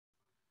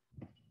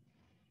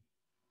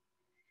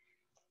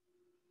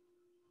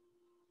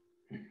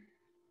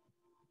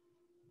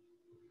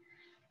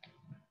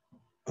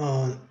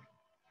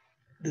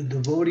the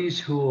devotees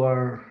who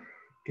are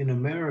in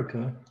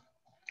America,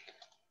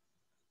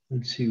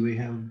 let's see, we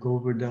have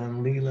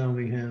Govardhan Lila,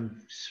 we have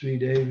Sri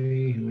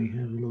Devi, we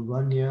have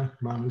Lavanya,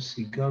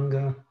 Manasi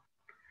Ganga.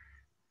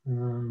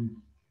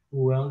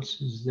 Who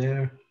else is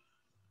there?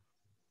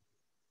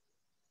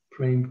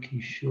 Prem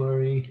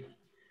Kishori.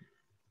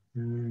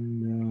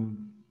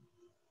 And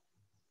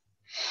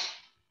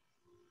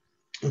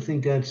I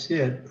think that's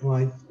it.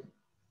 Well,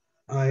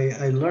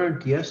 I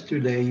learned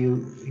yesterday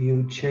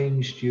you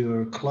changed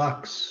your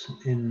clocks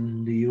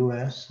in the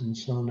US, and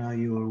so now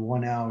you are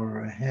 1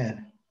 hour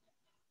ahead.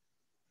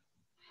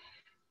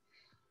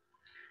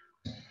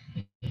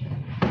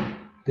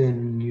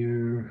 Then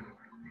you're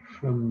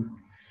from,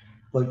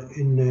 but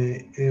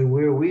in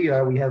where we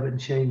are, we haven't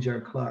changed our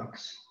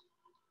clocks.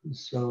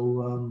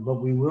 So,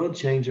 but we will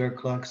change our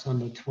clocks on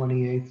the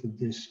 28th of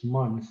this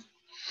month.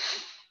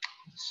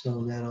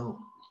 So that'll,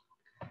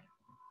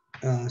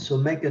 so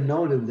make a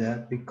note of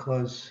that,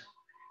 because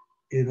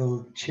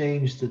it'll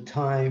change the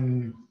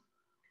time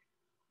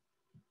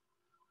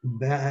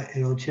back,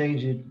 it'll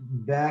change it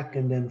back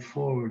and then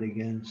forward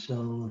again.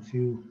 So if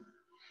you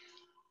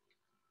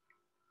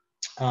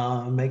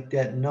make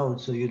that note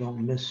so you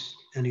don't miss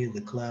any of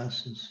the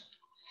classes.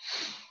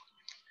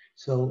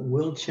 So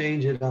we'll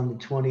change it on the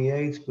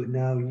 28th, but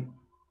now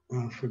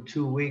for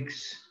 2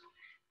 weeks,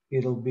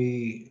 it'll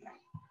be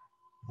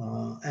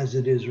as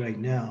it is right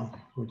now,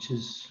 which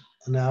is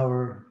an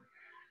hour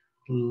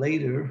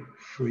later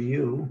for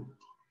you,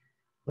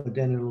 but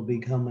then it'll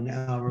become an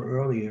hour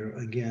earlier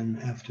again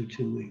after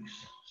 2 weeks.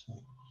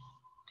 So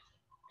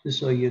just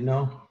so you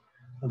know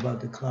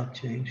about the clock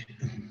change.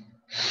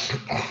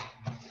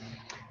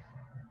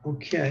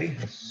 Okay,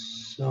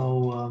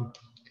 so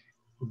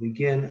we'll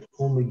begin.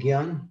 Om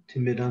Gyan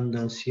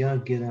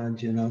Timidandasya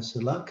Girajana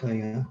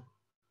Salakaya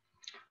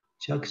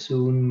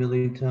Chaksun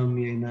Militam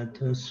Yena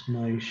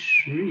Tasmai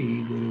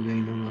Shri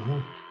Gurave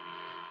Namaha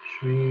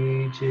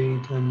Shri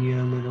Chaitanya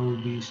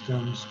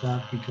Manobhistam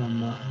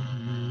Stapitam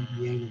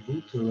Yena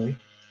Bhutale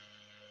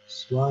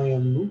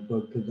Swayam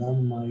Rupa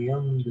Kadam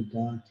Mayam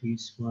Dadati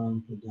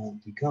Swam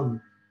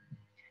Padantikam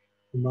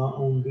Ma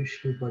Om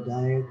Vishnu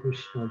Padaya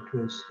Krishna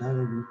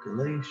Prasthaya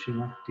Bhutale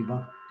Srimakti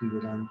Bhakti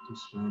Vedanta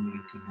Swami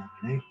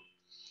Namane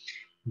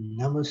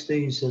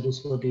Namaste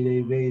Saraswati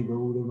Deve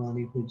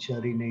Gauravani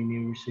Pacharine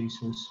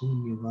Nirvasesa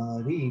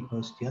Sunyavari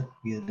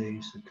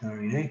Pastyatvyade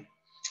Sakarine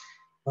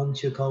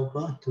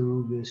Panchakalpa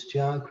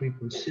Turubhyascha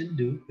Kripa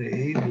Sindhu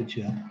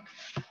Pevacha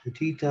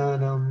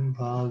Patitanam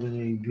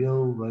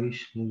Pavanebhyo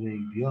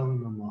Vaishnavebhyo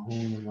Namaho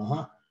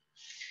Namaha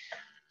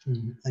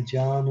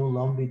Ajanu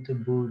Lambita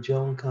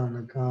Bhujam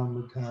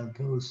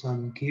Kanakamatado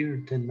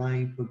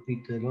Sankirtanai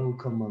Papitaro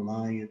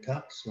Kamalaya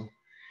Takso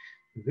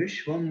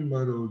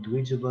Vishwambaro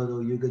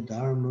Dvijabaro Yuga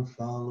Dharma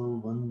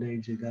Follow Vande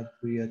Jagat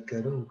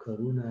Priyakaro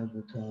Karuna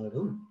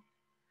Avataro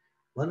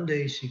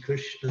Vande Shri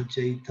Krishna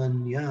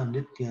Chaitanya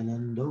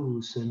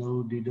Nityanando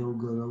Sanodido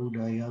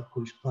Garodaya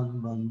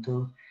Pushpan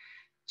Banto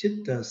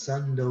Chitta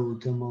Sando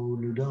Tamo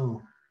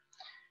Ludo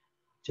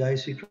Jai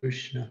Shri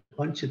Krishna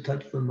Pancha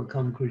Tattva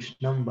Makam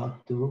Krishnam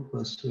Bhakti Rupa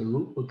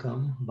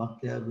Sarupakam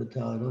Bhakti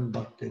Avataram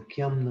Bhakti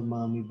Kyam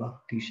Namami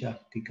Bhakti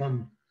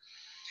Shaktikam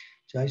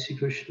Jai Shri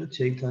Krishna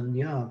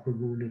Chaitanya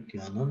Prabhu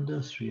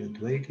Nityananda Sri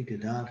Advaita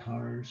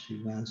Gadadhar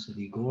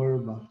Srivasadi Gaur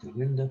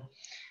Bhaktivinoda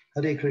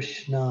Hare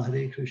Krishna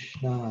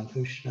Krishna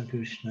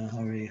Krishna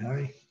Hare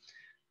Hare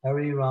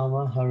Hare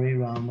Rama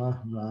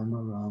Rama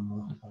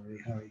Rama Hare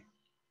Hare.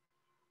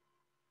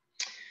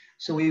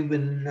 So we've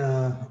been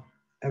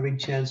every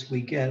chance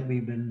we get,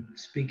 we've been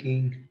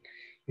speaking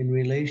in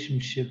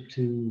relationship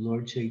to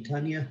Lord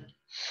Chaitanya.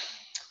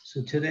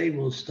 So today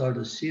we'll start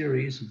a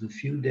series of a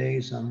few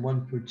days on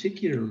one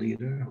particular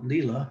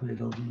Leela.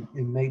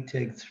 It may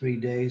take 3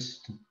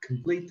 days to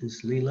complete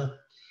this Leela.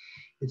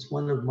 It's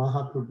one of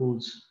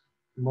Mahaprabhu's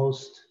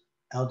most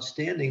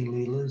outstanding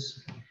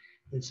Leelas.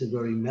 It's a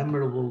very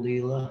memorable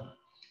Leela.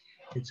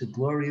 It's a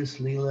glorious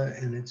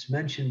Leela, and it's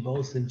mentioned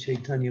both in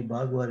Chaitanya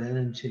Bhagavat and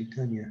in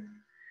Chaitanya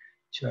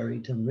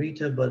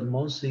Charitamrita, but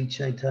mostly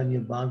Chaitanya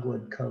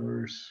Bhagavat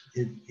covers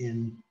it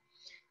in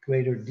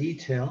greater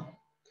detail.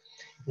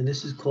 And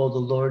this is called the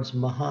Lord's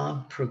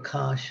Maha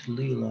Prakash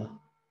lila.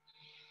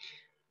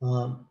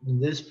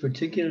 This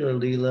particular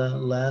lila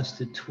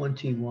lasted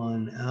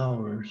 21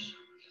 hours,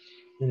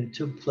 and it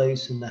took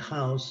place in the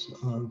house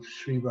of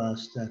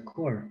Srivas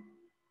Thakur.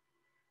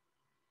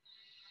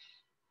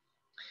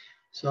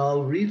 So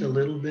I'll read a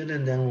little bit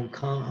and then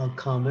I'll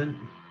comment.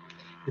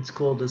 It's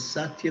called the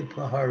Satya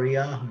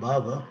Paharya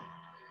Bhava,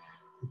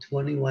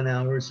 21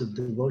 hours of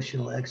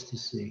devotional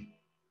ecstasy.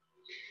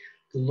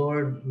 The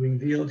Lord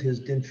revealed his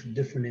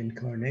different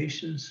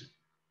incarnations.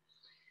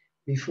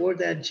 Before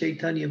that,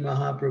 Chaitanya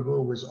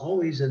Mahaprabhu was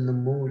always in the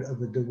mood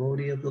of a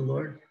devotee of the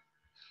Lord,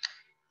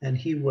 and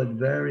he would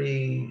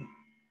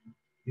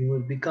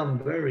become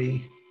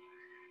very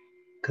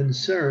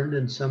concerned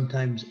and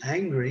sometimes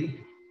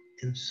angry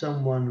if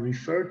someone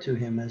referred to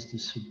him as the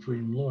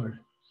Supreme Lord.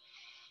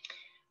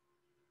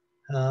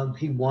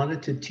 He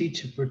wanted to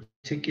teach a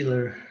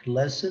particular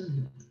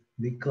lesson,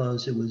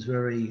 because it was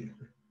very,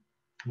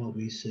 what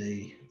we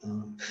say,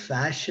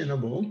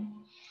 fashionable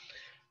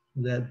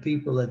that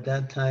people at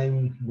that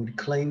time would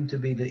claim to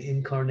be the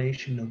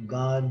incarnation of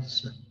God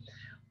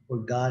or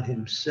God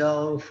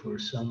himself or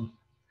some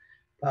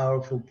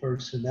powerful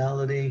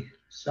personality,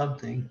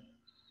 something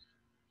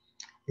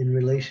in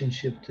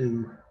relationship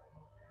to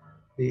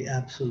the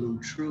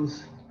absolute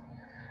truth.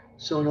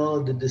 So in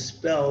order to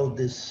dispel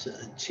this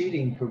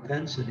cheating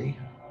propensity,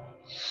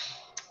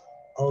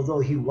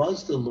 although he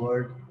was the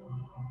Lord,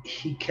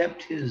 he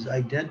kept his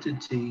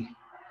identity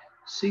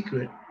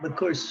secret. Of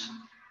course,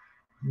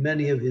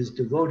 many of his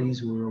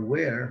devotees were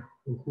aware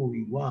of who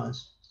he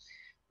was,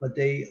 but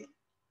they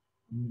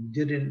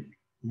didn't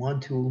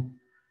want to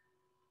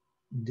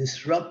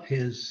disrupt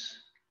his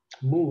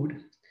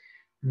mood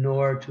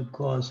nor to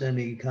cause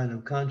any kind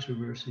of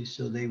controversy,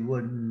 so they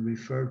wouldn't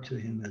refer to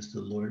him as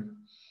the Lord.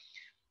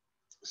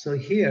 So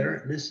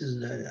here, this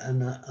is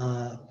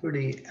a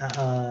pretty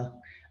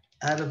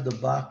out of the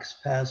box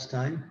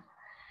pastime.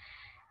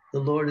 The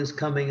Lord is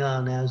coming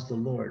on as the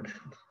Lord.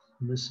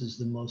 This is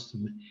the most.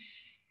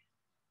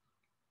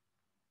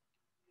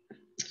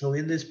 So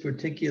in this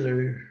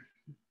particular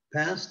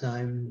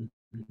pastime,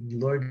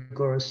 Lord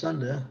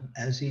Gaurasunda,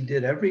 as he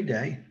did every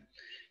day,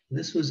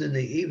 this was in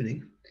the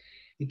evening,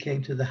 he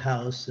came to the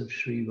house of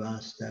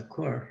Srivas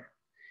Thakur.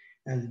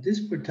 And at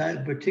this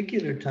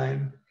particular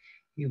time,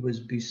 he was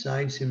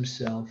besides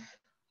himself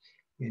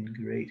in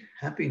great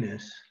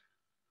happiness.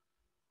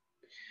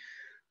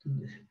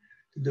 The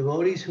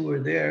devotees who were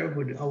there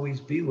would always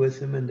be with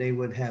him, and they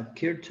would have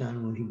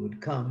kirtan when he would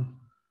come.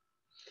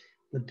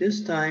 But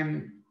this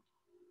time,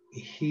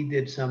 he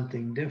did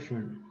something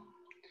different.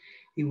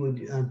 He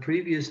would, on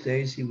previous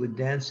days, he would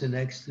dance in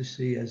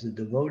ecstasy as a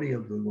devotee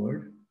of the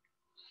Lord,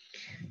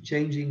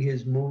 changing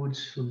his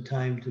moods from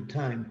time to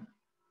time.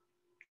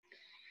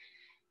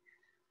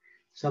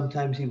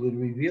 Sometimes he would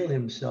reveal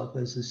himself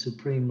as the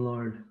Supreme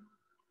Lord,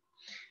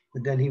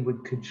 but then he would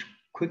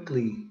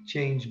quickly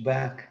change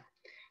back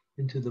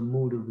into the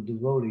mood of a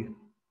devotee.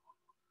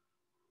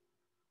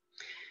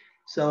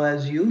 So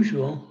as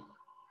usual,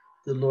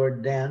 the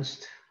Lord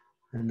danced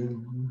in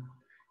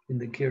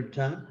the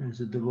kirtan as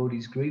the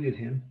devotees greeted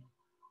him.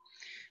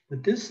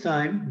 But this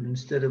time,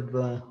 instead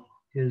of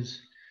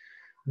his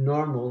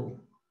normal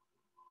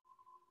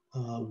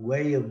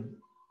way of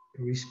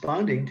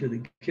responding to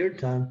the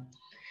kirtan,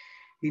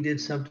 he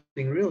did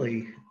something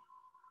really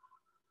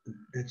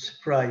that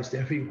surprised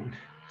everyone.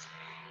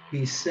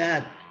 He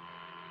sat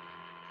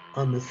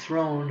on the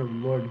throne of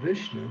Lord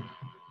Vishnu,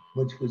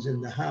 which was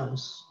in the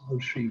house of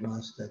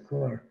Srivas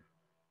Thakur.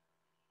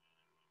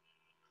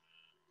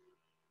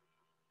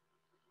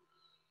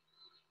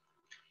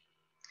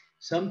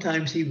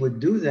 Sometimes he would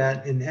do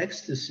that in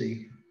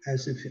ecstasy,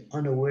 as if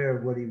unaware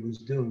of what he was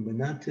doing, but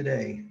not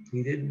today.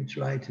 He didn't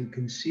try to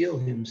conceal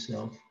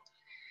himself.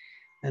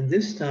 And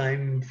this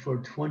time, for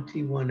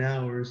 21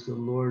 hours, the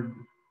Lord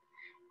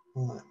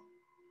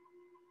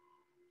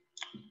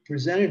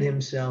presented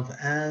himself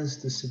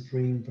as the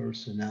Supreme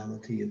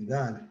Personality of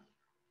God.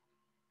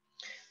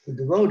 The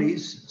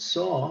devotees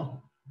saw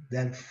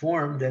that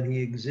form that he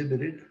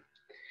exhibited.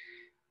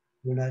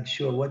 We're not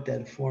sure what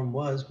that form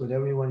was, but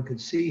everyone could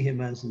see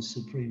him as the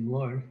Supreme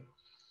Lord.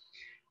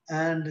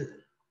 And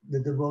the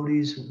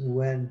devotees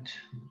went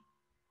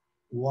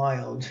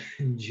wild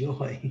in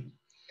joy,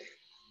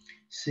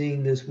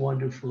 seeing this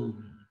wonderful,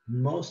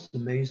 most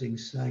amazing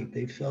sight.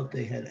 They felt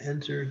they had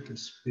entered the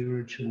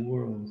spiritual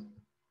world.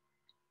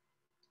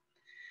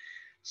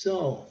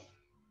 So,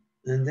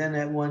 and then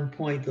at one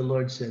point the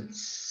Lord said,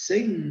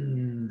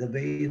 sing the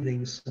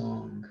bathing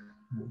song,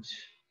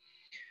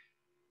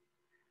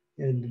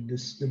 and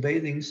the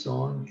bathing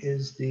song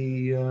is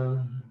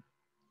the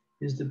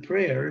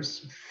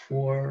prayers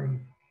for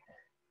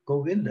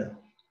Govinda.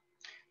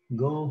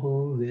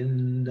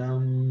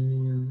 Govindam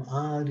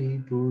Adi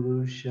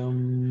Purusham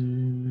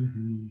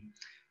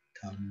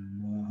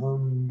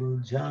Tamaham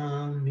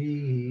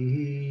Bhujami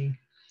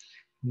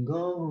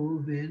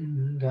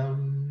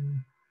Govindam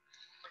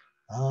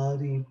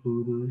Adi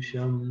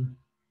Purusham.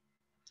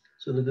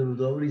 So the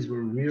devotees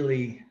were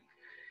really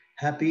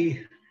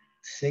happy,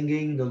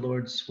 singing. The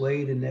Lord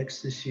swayed in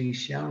ecstasy,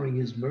 showering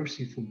his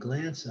merciful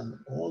glance on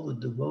all the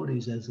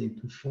devotees as they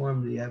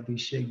performed the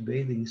Abhishek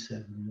bathing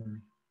ceremony.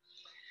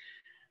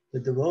 The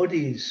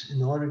devotees,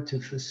 in order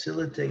to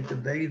facilitate the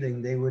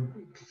bathing, they would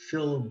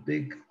fill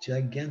big,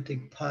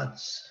 gigantic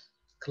pots,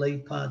 clay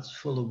pots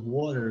full of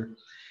water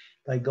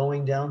by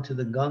going down to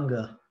the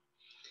Ganga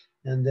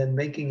and then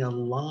making a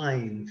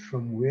line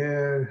from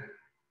where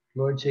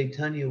Lord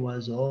Chaitanya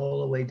was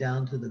all the way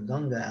down to the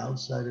Ganga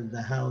outside of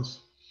the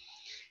house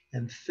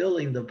and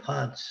filling the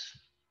pots.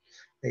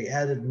 They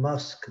added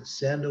musk,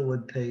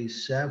 sandalwood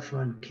paste,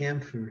 saffron,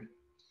 camphor.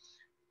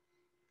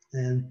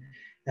 And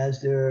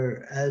as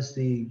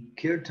the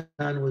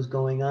kirtan was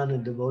going on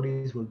and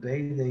devotees were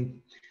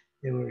bathing,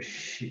 there were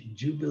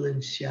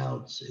jubilant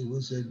shouts.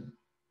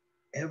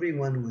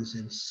 Everyone was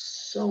in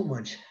so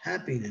much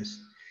happiness,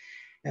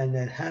 and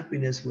that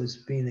happiness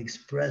was being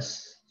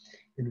expressed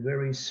in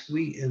very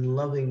sweet and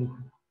loving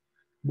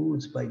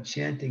moods by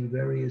chanting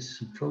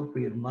various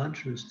appropriate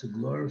mantras to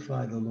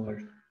glorify the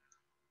Lord.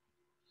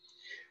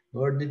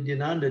 Lord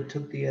Nityananda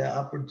took the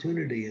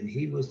opportunity, and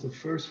he was the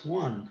first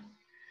one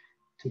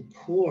to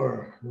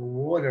pour the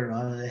water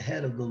on the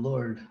head of the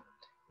Lord.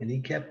 And he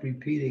kept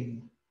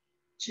repeating,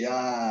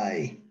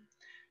 Jai,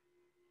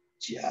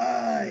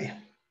 Jai.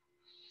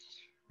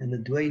 And the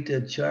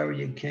Dvaita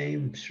Acharya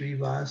came,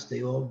 Srivas,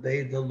 they all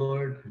bathed the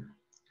Lord.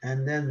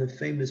 And then the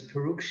famous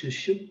Paruksha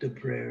Shukta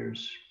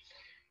prayers,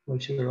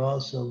 which are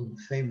also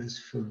famous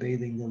for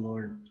bathing the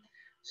Lord,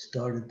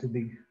 started to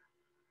be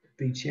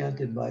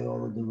chanted by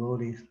all the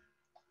devotees.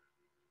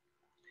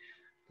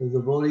 The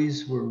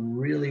devotees were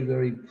really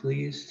very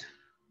pleased.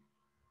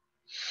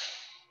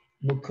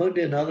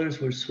 Mukunda and others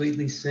were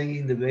sweetly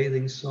singing the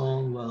bathing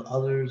song, while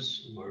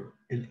others were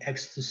in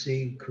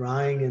ecstasy,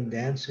 crying and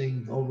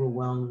dancing,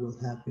 overwhelmed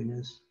with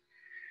happiness.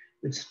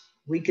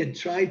 We could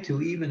try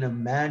to even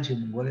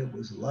imagine what it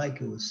was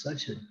like. It was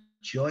such a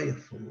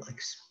joyful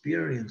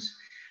experience.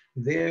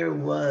 There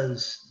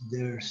was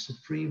their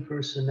Supreme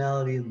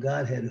Personality of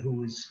Godhead, who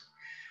was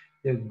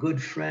their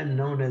good friend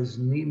known as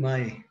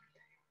Nimai.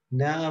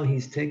 Now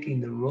he's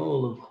taking the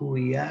role of who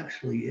he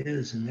actually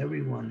is, and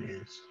everyone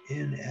is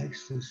in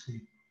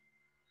ecstasy.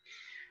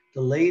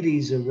 The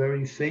ladies are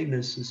very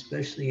famous,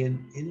 especially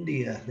in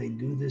India. They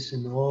do this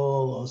in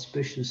all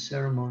auspicious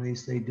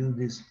ceremonies. They do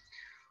this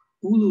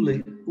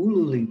ululating,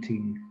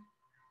 ululating.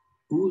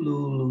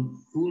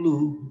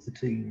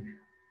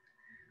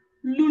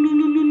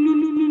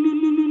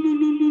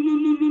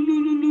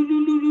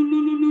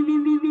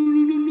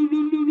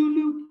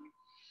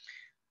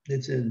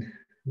 It's a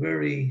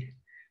very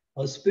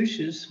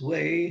auspicious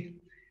way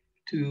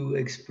to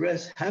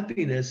express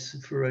happiness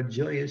for a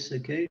joyous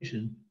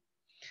occasion.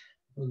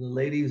 Well, the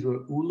ladies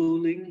were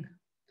ululing,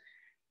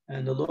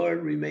 and the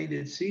Lord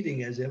remained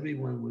seating as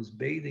everyone was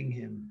bathing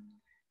him,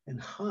 and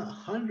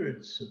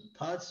hundreds of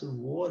pots of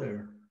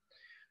water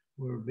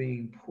were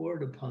being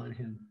poured upon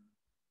him.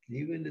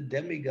 Even the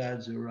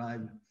demigods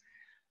arrived,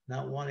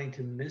 not wanting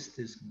to miss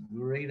this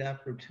great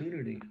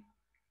opportunity.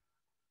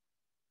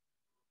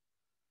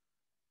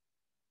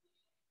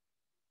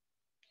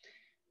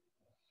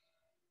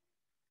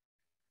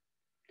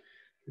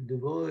 The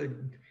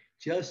devoted,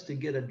 just to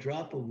get a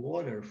drop of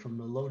water from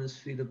the lotus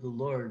feet of the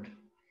Lord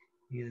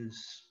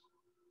is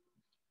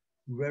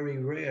very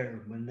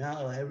rare. But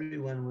now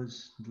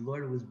the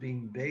Lord was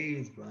being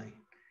bathed by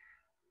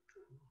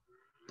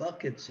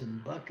buckets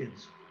and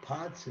buckets,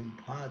 pots and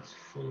pots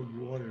full of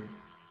water.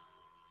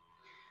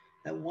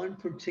 At one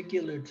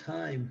particular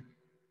time,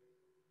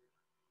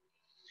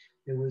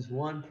 there was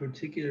one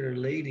particular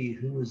lady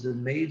who was the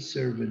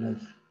maidservant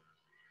of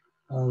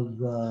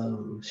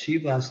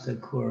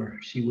Shivastakor.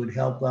 She would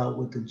help out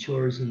with the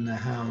chores in the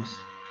house.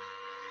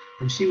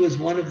 And she was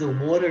one of the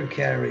water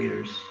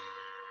carriers.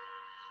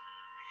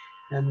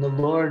 And the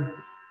Lord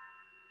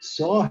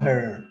saw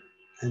her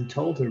and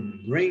told her,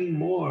 bring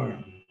more,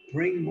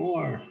 bring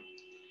more.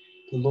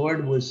 The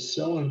Lord was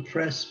so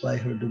impressed by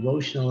her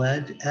devotional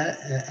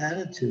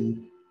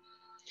attitude,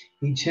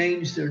 he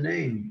changed her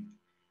name.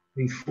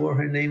 Before,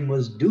 her name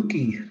was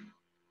Duki.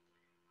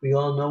 We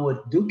all know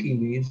what Duki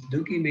means.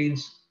 Duki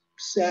means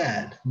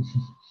sad,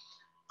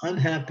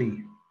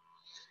 unhappy.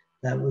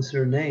 That was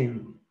her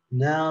name.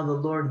 Now the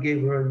Lord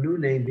gave her a new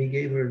name. He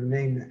gave her the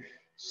name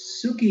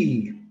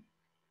Suki,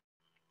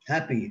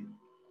 happy.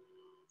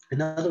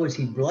 In other words,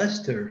 he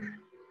blessed her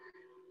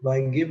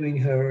by giving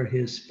her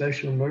his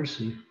special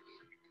mercy,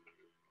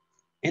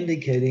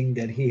 indicating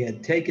that he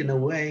had taken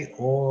away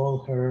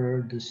all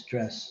her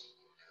distress.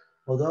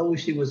 Although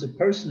she was a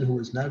person who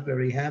was not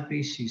very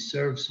happy, she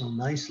served so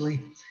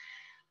nicely,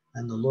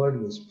 and the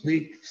Lord was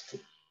pleased.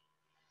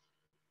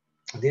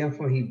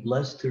 Therefore, he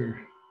blessed her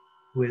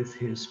with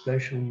his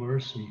special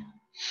mercy.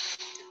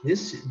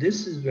 This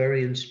is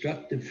very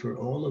instructive for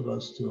all of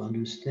us to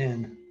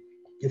understand.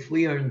 If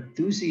we are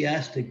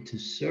enthusiastic to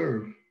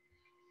serve,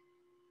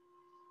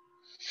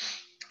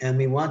 and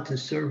we want to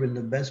serve in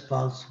the best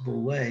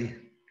possible way,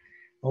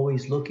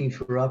 always looking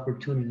for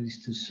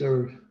opportunities to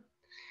serve,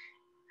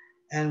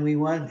 and we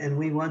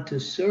want to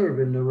serve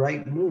in the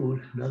right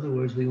mood. In other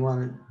words, we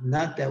want to,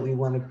 not that we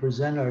want to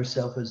present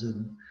ourselves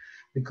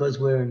because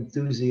we're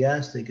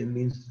enthusiastic. It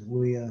means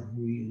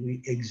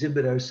we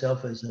exhibit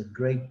ourselves as a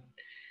great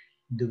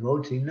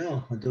devotee.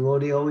 No, a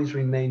devotee always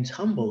remains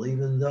humble,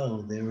 even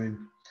though they're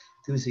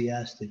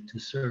enthusiastic to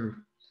serve.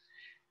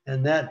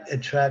 And that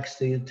attracts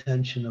the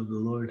attention of the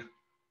Lord.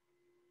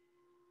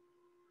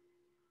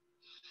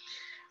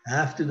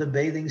 After the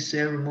bathing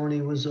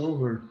ceremony was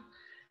over,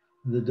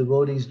 the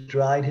devotees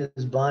dried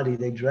his body.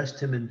 They dressed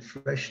him in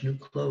fresh new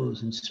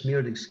clothes and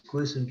smeared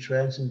exquisite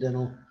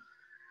transcendental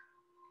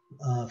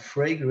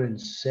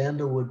fragrance,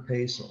 sandalwood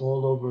paste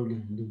all over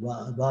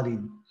the body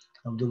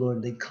of the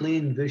Lord. They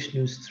cleaned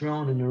Vishnu's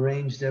throne and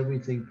arranged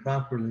everything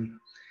properly.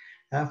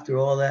 After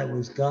all that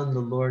was done, the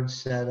Lord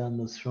sat on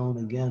the throne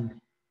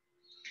again.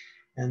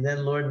 And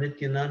then Lord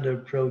Nityananda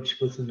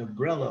approached with an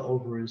umbrella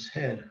over his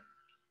head,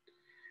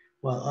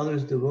 while other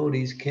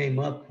devotees came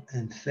up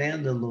and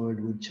fanned the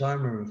Lord with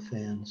charmer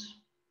fans.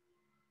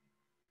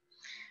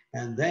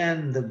 And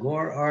then the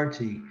Gaur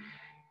Arti.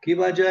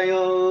 Kiba Jayo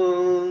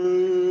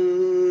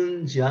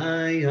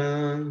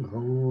Jaya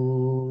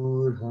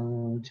Gaura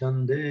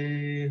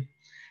Chande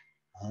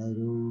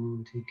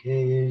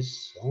Arutike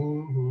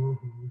So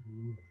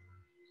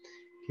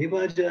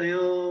Kiba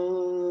Jayo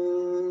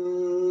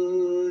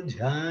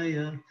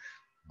Jaya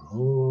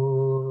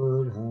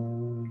Gaura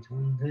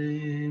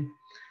Chande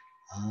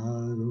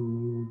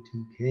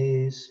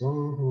Arutike So.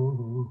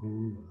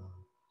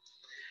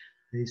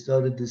 They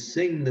started to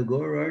sing the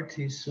Gaur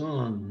Arti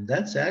song.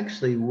 That's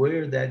actually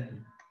where that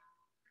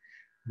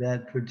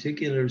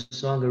particular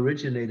song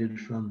originated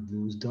from. It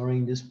was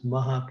during this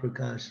Maha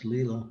Prakash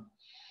lila.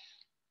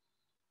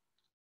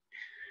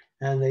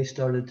 And they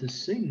started to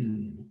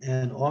sing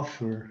and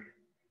offer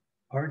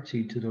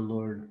Arti to the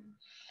Lord.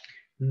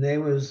 And they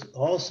was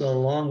also,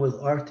 along with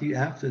Arti,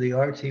 after the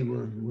Arti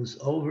was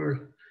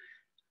over,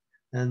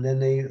 and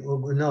then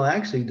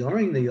actually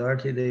during the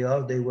Arti, they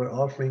were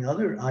offering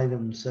other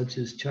items such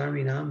as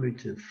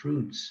Charminamrita,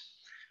 fruits,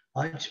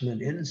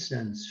 Achman,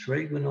 incense,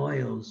 fragrant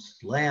oils,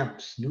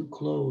 lamps, new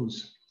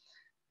clothes,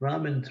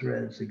 Brahmin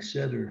threads,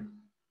 etc.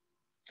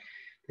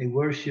 They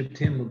worshipped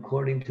him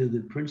according to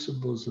the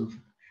principles of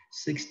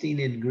 16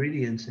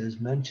 ingredients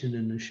as mentioned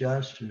in the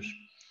Shastras,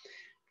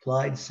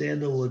 applied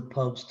sandalwood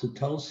pulps to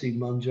Tulsi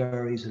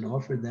manjaris and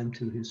offered them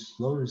to his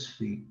lotus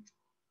feet.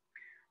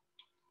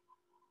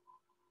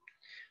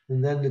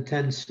 And then the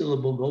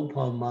 10-syllable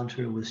Gopal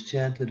mantra was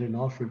chanted and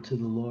offered to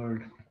the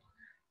Lord.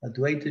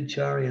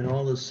 Advaitacharya and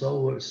all the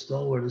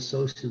stalwart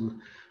associates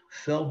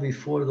fell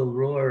before the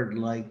Lord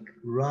like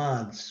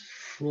rods,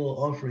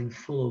 offering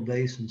full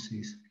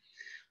obeisances.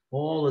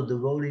 All the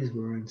devotees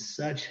were in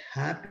such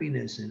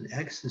happiness and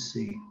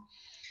ecstasy,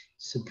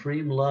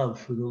 supreme love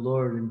for the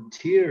Lord, and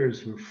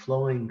tears were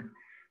flowing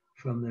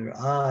from their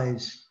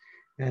eyes,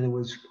 and it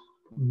was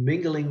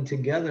mingling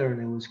together,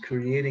 and it was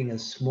creating a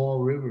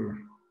small river.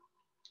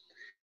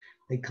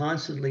 They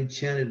constantly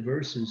chanted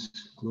verses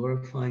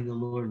glorifying the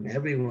Lord, and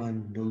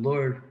everyone, the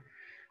Lord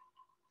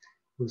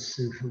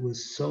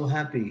was so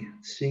happy,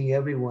 seeing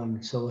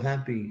everyone so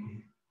happy.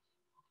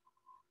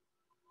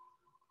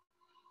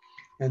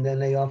 And then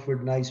they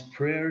offered nice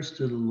prayers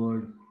to the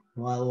Lord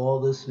while all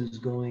this was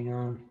going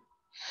on.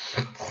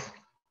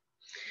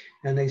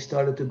 And they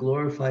started to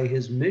glorify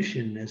his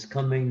mission as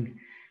coming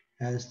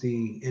as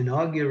the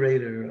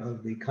inaugurator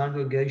of the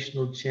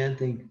congregational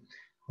chanting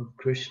of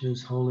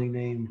Krishna's holy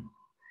name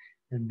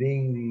and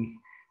being the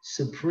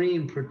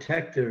supreme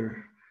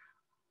protector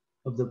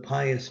of the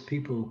pious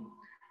people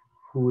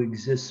who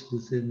exist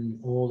within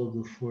all of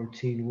the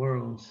 14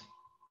 worlds.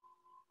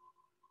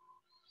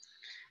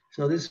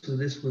 So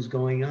this was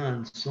going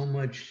on, so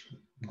much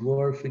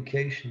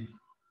glorification.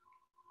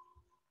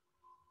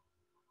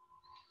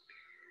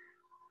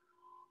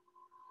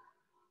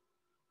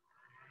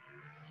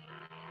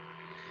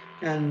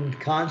 And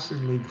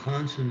constantly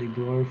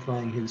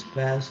glorifying his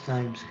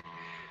pastimes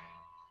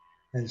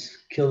as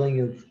killing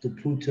of the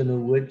Putana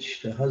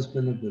witch, the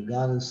husband of the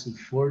goddess of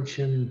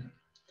fortune,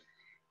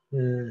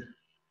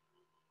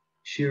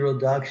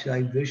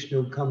 Shirodakshai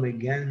Vishnu come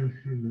again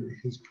in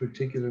his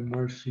particular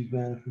mercy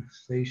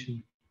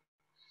manifestation.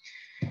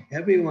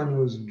 Everyone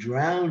was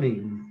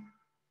drowning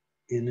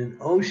in an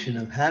ocean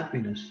of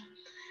happiness,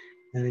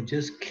 and it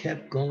just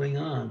kept going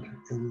on.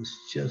 It was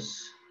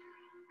just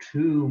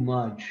too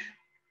much.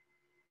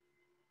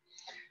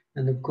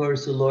 And of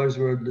course,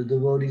 the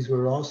devotees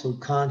were also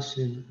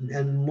constant,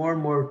 and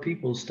more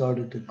people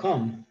started to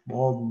come.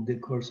 All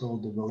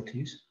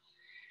devotees,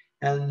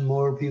 and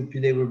more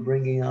people. They were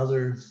bringing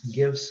other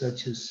gifts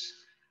such as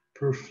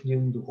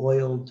perfumed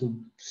oil to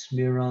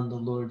smear on the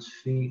Lord's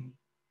feet.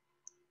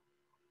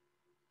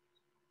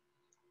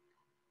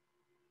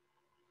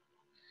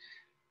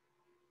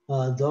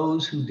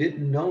 Those who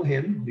didn't know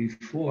him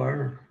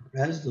before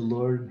as the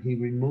Lord, he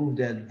removed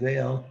that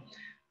veil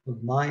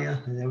of Maya,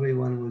 and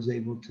everyone was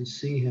able to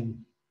see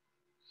him.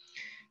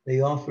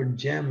 They offered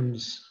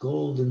gems,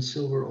 gold and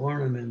silver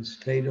ornaments,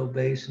 paid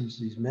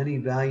obeisances, many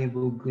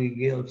valuable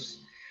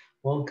gifts,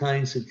 all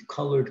kinds of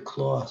colored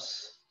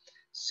cloths,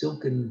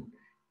 silken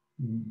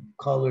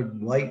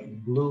colored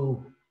white,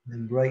 blue,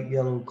 and bright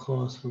yellow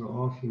cloths were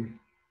offered.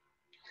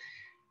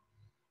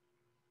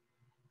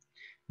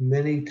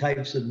 Many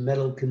types of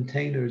metal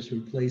containers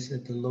were placed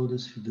at the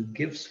lotus feet. The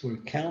gifts were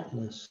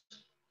countless.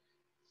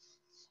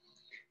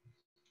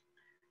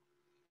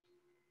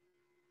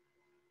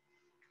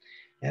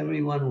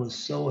 Everyone was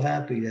so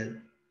happy that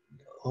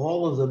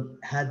all of them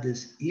had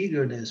this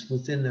eagerness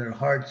within their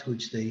hearts,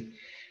 which they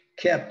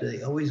kept.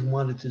 They always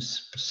wanted to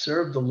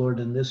serve the Lord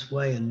in this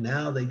way, and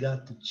now they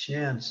got the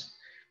chance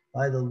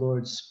by the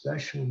Lord's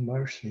special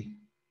mercy.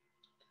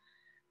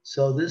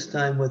 So this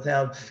time,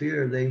 without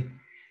fear, the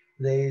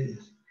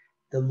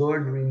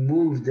Lord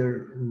removed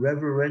their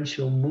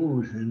reverential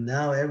mood, and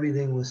now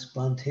everything was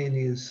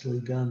spontaneously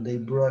done. They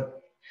brought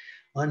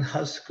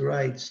unhusked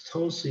rice,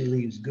 tulsi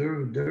leaves,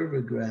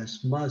 durva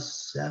grass,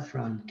 musk,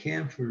 saffron,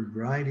 camphor,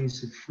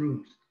 varieties of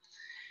fruit,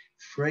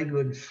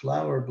 fragrant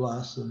flower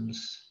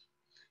blossoms,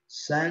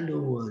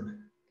 sandalwood,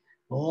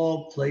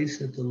 all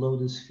placed at the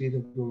lotus feet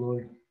of the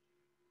Lord.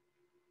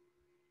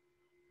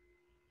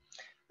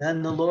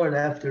 Then the Lord,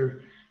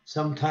 after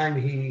some time,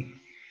 he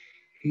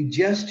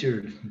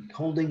gestured,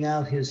 holding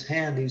out his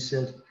hand. He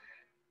said,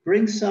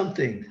 "Bring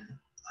something.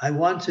 I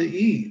want to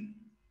eat."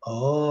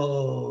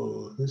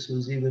 Oh, this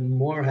was even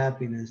more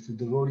happiness. The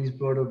devotees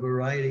brought a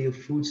variety of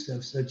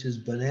foodstuffs such as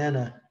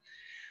banana,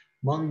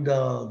 mung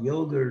dal,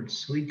 yogurt,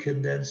 sweet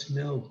condensed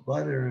milk,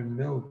 butter, and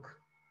milk.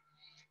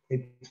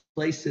 They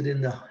placed it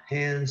in the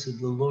hands of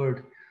the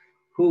Lord,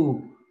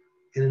 who,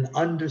 in an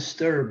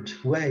undisturbed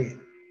way,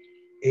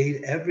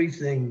 ate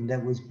everything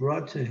that was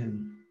brought to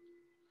him.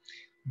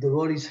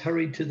 Devotees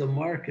hurried to the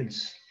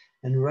markets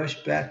and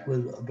rushed back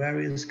with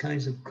various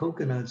kinds of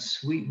coconuts,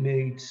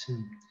 sweetmeats,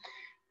 and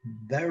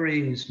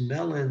berries,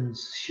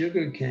 melons,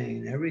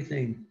 sugarcane,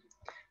 everything.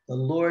 The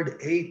Lord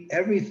ate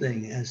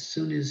everything as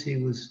soon as he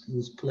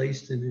was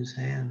placed in his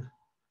hand.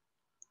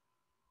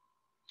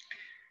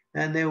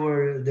 And there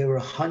were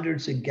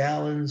hundreds of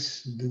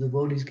gallons. The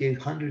devotees gave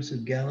hundreds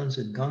of gallons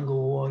of Ganga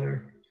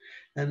water,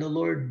 and the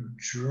Lord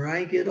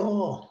drank it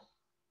all.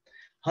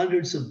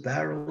 Hundreds of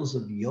barrels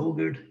of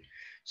yogurt,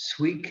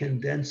 sweet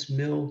condensed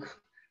milk,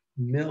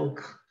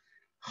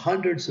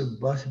 hundreds of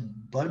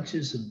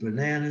bunches of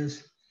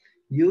bananas,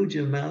 huge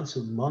amounts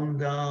of mung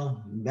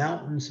dal,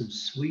 mountains of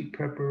sweet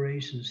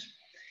preparations,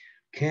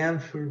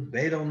 camphor,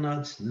 betel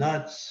nuts,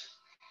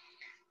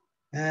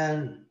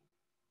 and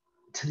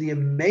to the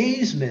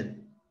amazement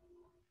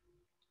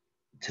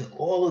to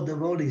all the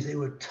devotees, they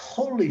were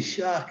totally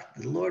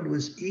shocked. The Lord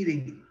was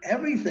eating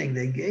everything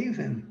they gave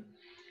him.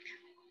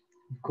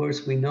 Of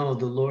course, we know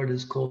the Lord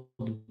is called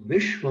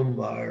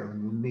Vishwambar,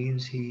 which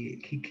means he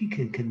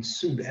can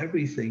consume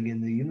everything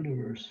in the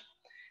universe.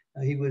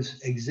 He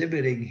was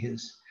exhibiting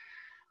his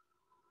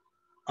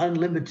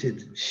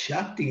unlimited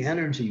Shakti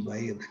energy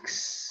by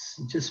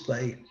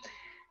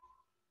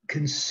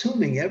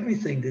consuming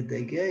everything that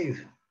they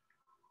gave.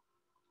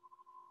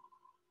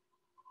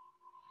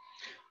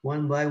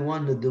 One by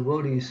one, the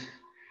devotees,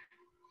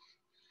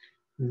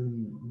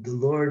 the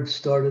Lord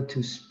started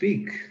to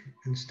speak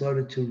and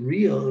started to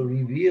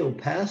reveal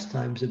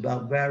pastimes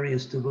about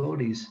various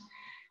devotees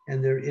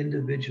and their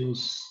individual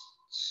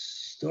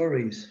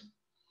stories.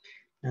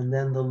 And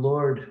then the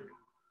Lord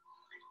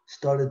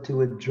started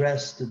to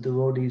address the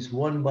devotees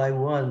one by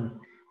one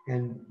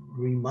and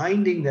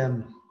reminding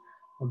them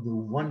of the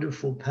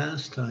wonderful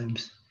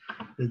pastimes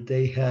that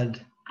they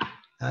had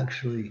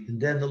actually.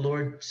 And then the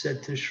Lord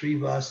said to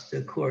Srivas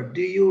Thakur,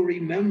 do you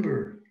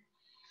remember,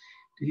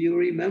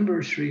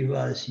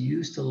 Srivas? You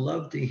used to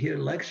love to hear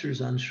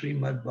lectures on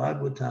Srimad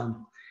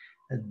Bhagavatam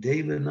at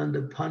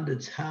Devananda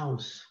Pandit's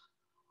house.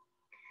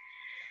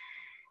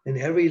 And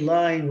every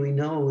line we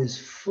know is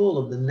full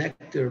of the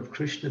nectar of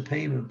Krishna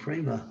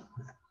Prema.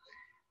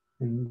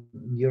 And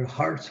your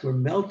hearts were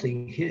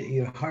melting,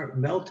 your heart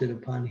melted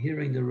upon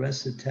hearing the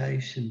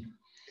recitation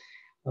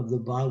of the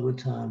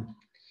Bhagavatam.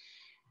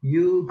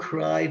 You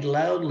cried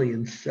loudly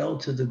and fell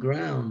to the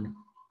ground.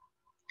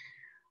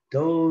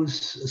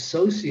 Those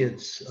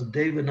associates of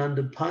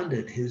Devananda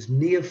Pandit, his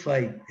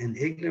neophyte and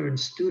ignorant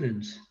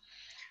students,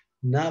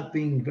 not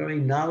being very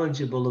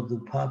knowledgeable of the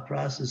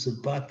process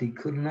of bhakti,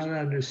 could not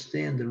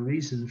understand the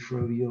reason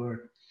for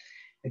your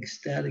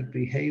ecstatic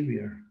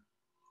behavior.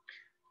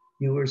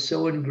 You were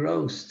so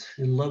engrossed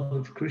in love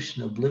of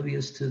Krishna,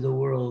 oblivious to the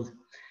world.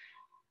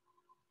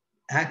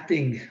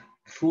 Acting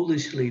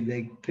foolishly,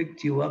 they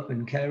picked you up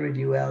and carried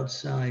you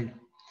outside.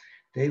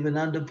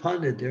 Devananda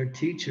Pandit, their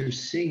teacher,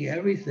 seeing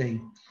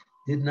everything,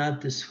 did not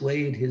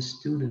dissuade his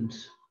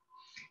students.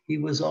 He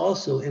was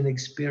also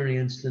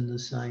inexperienced in the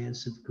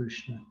science of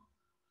Krishna.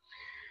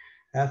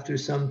 After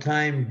some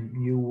time,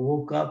 you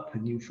woke up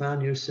and you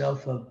found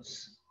yourself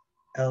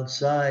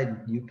outside.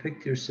 You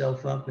picked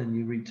yourself up and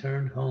you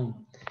returned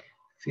home,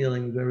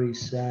 feeling very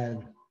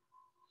sad.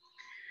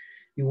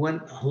 You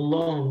went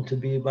alone to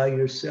be by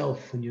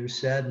yourself and your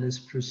sadness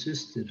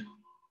persisted.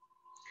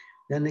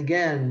 Then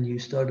again, you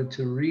started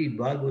to read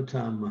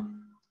Bhagavatam.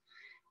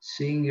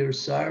 Seeing your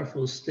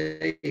sorrowful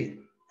state,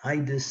 I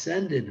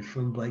descended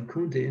from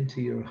Vaikuntha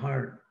into your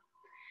heart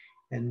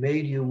and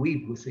made you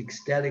weep with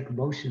ecstatic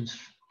emotions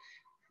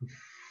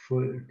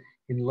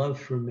in love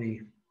for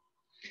me.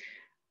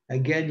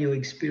 Again, you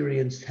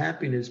experienced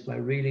happiness by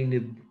reading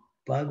the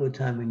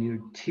Bhagavatam and your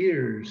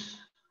tears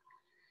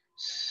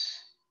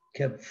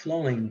kept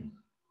flowing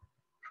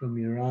from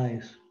your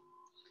eyes.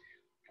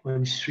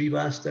 When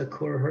Srivas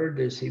Thakur heard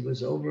this, he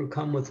was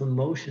overcome with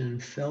emotion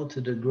and fell to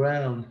the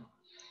ground,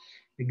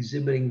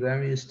 exhibiting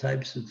various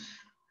types of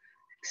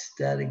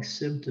ecstatic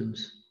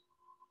symptoms.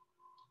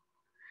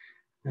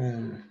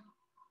 So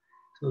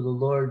the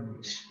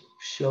Lord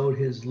showed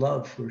his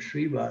love for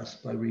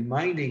Srivas by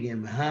reminding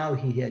him how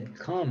he had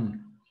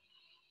come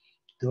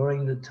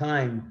during the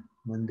time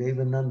when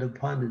Devananda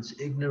Pandit's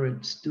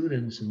ignorant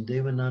students and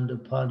Devananda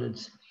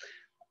Pandit's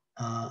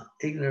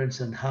ignorance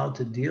on how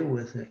to deal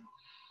with it,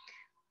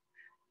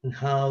 and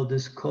how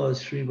this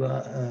caused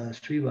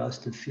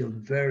Srivas to feel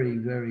very,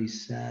 very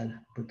sad.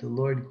 But the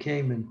Lord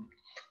came and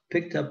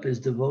picked up his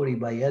devotee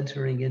by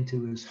entering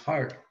into his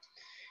heart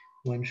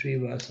when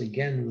Srivas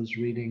again was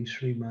reading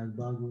Srimad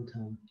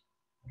Bhagavatam.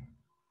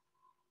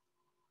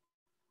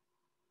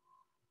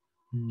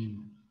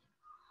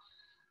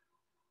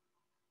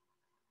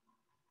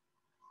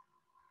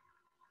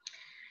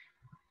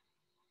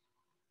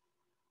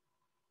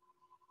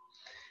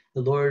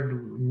 The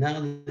Lord,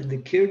 now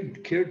the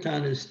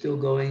kirtan is still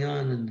going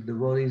on and the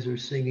devotees are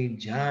singing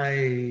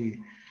Jai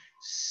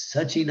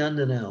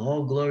Sachinandana,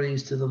 all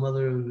glories to the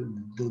mother,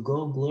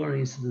 all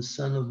glories to the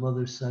son of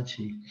Mother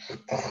Sachi.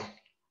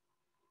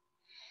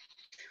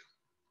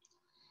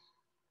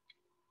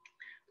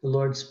 The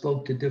Lord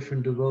spoke to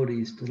different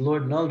devotees. The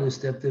Lord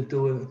noticed that if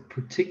a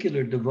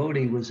particular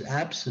devotee was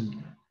absent,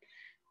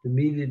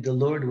 the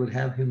Lord would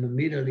have him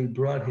immediately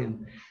brought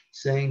him,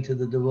 saying to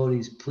the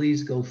devotees,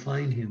 please go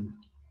find him.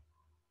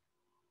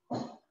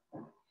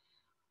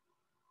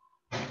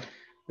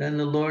 Then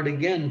the Lord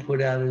again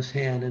put out his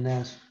hand and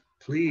asked,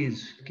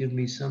 please give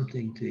me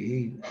something to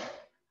eat.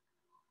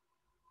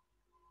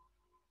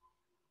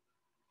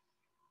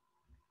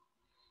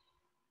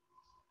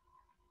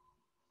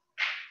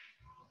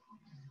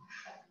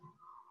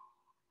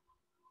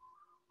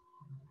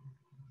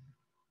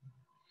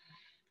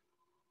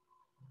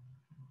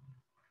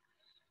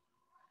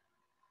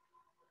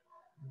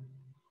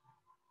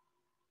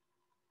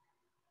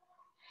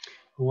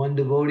 One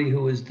devotee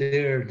who was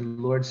there, the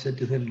Lord said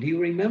to him, do you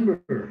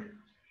remember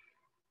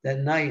that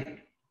night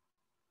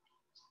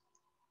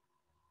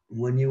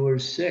when you were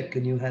sick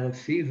and you had a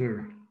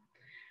fever?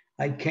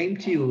 I came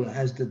to you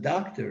as the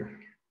doctor.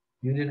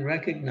 You didn't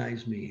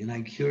recognize me and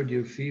I cured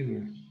your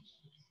fever.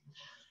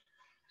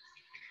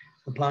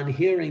 Upon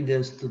hearing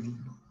this,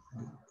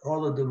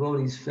 all the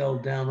devotees fell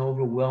down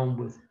overwhelmed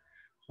with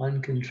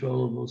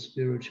uncontrollable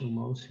spiritual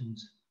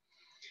emotions.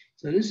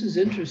 So this is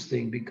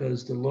interesting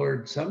because the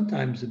Lord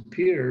sometimes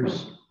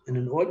appears in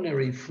an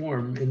ordinary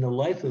form in the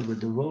life of a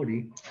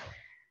devotee,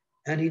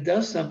 and he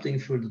does something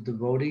for the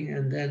devotee,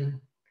 and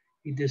then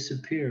he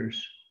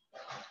disappears.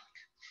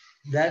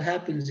 That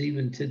happens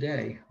even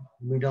today.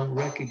 We don't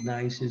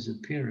recognize his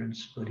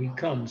appearance, but he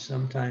comes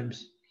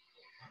sometimes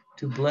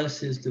to bless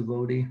his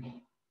devotee.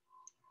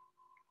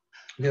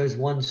 There's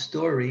one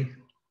story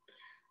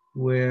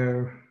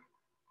where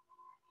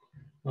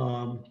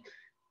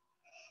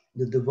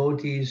the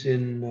devotees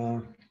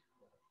in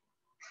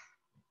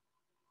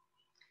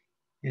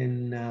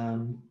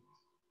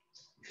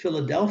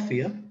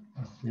Philadelphia,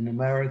 in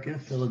America,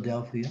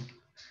 Philadelphia,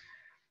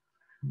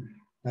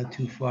 not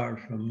too far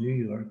from New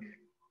York.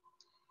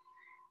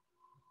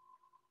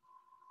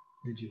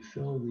 Did you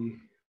fill the?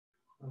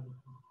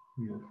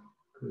 Yeah,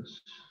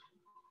 because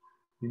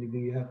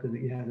you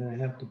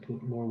have to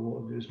put more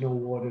water. There's no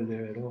water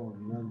there at all.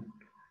 None.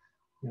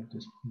 You have to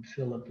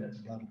fill up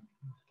that bottle.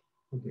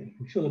 Okay,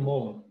 you fill them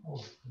all up.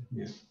 Oh,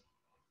 yeah.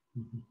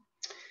 Mm-hmm.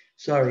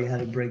 Sorry, I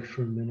had a break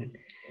for a minute.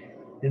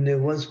 And there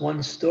was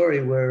one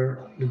story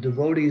where the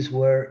devotees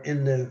were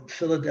in the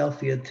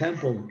Philadelphia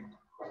temple,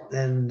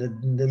 and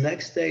the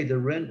next day the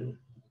rent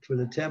for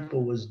the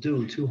temple was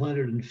due,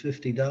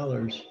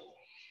 $250.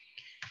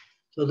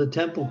 So the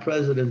temple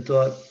president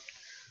thought,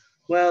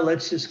 well,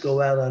 let's just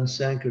go out on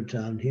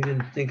Sankirtan. He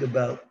didn't think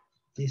about,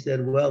 he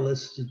said, well,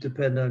 let's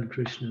depend on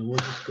Krishna. We'll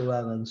just go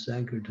out on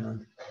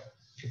Sankirtan.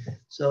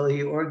 So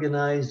he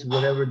organized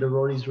whatever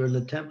devotees were in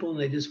the temple, and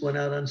they just went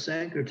out on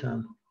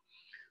Sankirtan.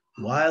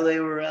 While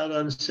they were out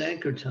on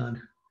Sankirtan,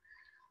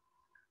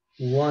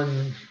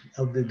 one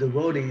of the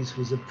devotees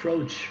was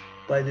approached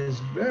by this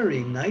very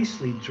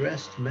nicely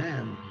dressed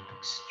man,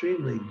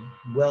 extremely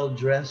well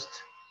dressed.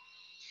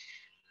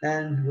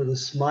 And with a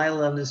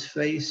smile on his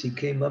face, he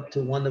came up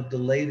to one of the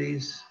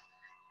ladies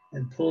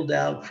and pulled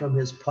out from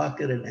his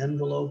pocket an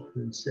envelope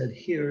and said,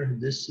 here,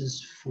 this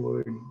is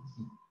for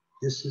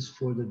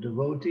the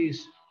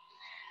devotees.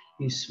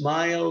 He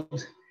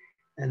smiled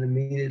and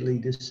immediately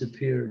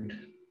disappeared.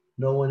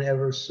 No one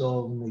ever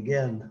saw him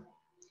again.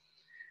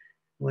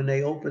 When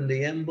they opened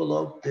the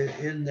envelope,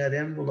 in that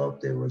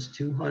envelope, there was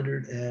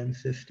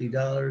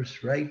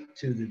 $250 right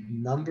to the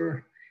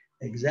number,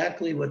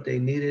 exactly what they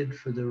needed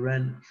for the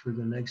rent for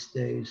the next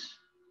day's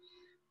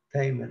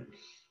payment.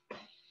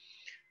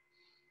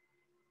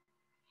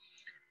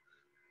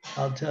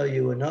 I'll tell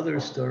you another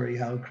story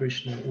how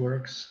Krishna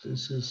works.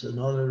 This is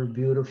another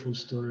beautiful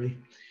story.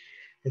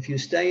 If you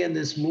stay in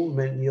this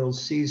movement, you'll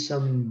see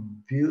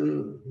some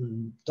beauty.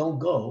 Don't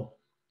go.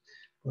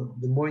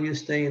 But the more you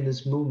stay in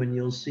this movement,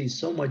 you'll see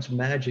so much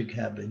magic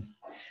happen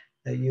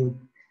that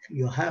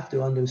you'll have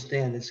to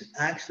understand it's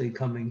actually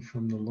coming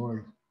from the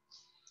Lord.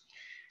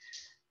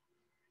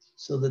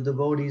 So the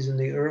devotees in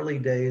the early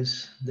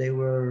days, they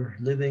were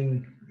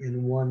living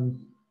in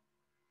one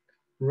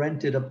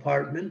rented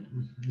apartment.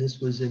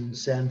 This was in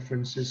San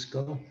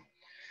Francisco,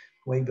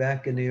 way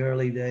back in the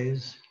early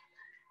days.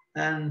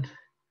 And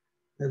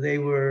they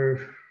were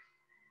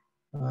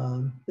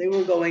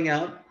going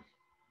out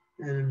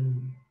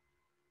and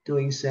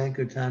doing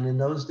Sankirtan. In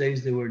those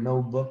days, there were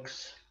no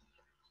books.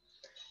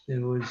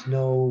 There was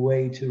no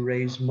way to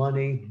raise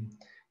money.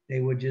 They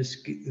would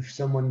just, if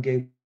someone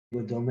gave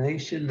a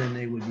donation, and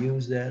they would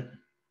use that.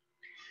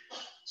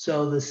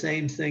 So the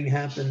same thing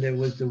happened.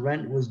 The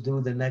rent was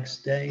due the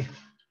next day.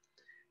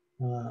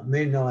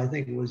 Maybe no, I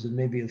think it was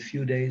maybe a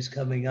few days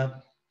coming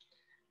up.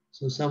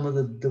 So some of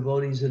the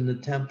devotees in the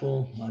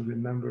temple, I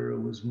remember it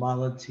was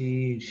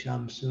Malati,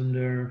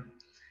 Shamsundar,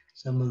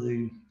 some of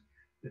the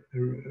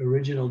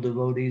original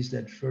devotees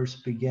that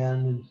first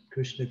began in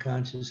Krishna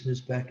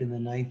consciousness back in the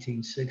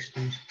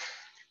 1960s,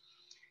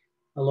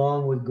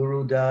 along with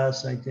Guru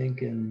Das, I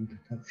think, and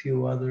a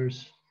few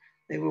others.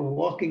 They were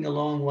walking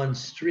along one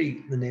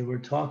street and they were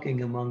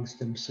talking amongst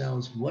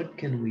themselves, what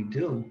can we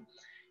do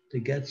to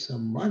get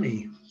some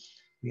money?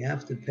 We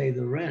have to pay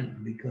the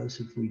rent, because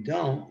if we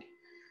don't,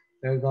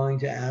 they're going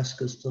to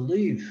ask us to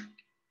leave.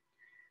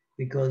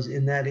 Because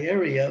in that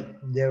area,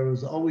 there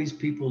was always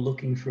people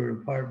looking for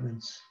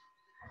apartments.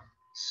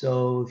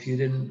 So if you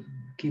didn't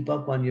keep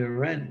up on your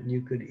rent,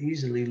 you could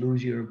easily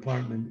lose your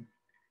apartment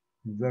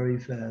very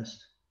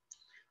fast.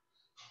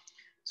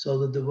 So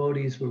the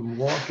devotees were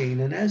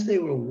walking, and as they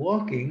were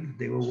walking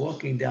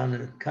down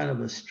a kind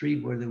of a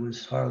street where there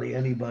was hardly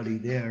anybody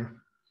there.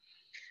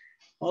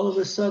 All of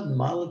a sudden,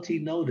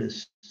 Malati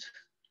noticed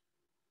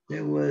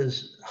there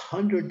was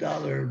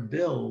 $100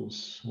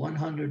 bills,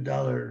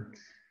 $100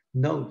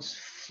 notes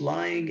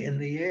flying in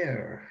the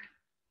air.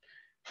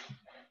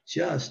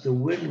 Just the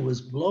wind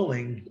was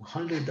blowing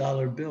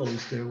 $100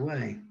 bills their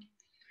way.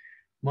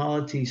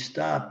 Malati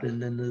stopped,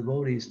 and then the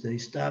devotees, they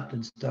stopped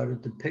and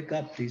started to pick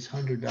up these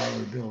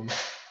 $100 bills.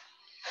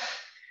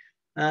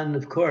 And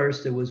of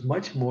course, there was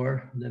much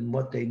more than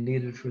what they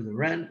needed for the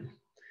rent.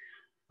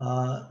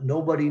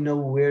 Nobody knew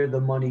where the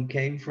money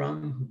came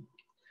from.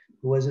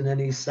 There wasn't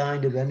any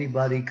sign of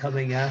anybody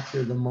coming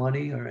after the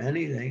money or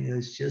anything. It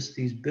was just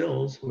these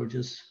bills were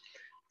just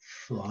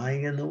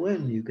flying in the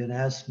wind. You can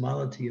ask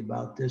Malati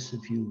about this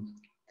if you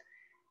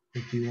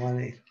want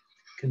to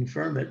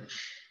confirm it.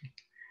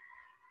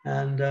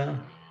 And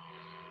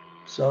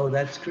so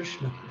that's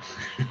Krishna.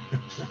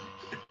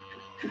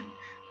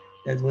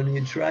 That when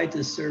you try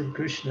to serve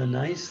Krishna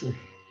nicely,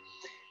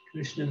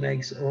 Krishna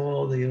makes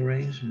all the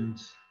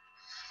arrangements.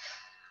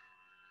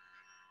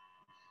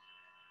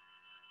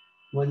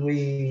 When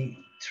we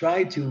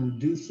try to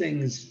do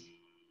things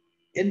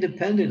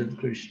independent of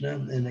Krishna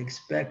and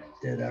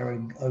expect that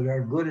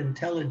our good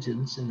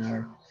intelligence and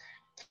our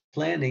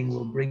planning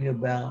will bring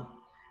about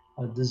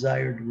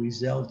desired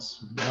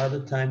results, a lot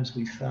of times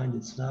we find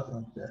it's not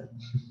like that.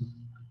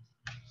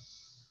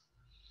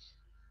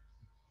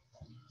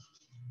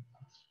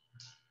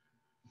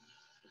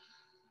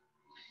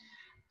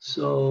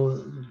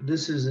 So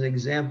this is an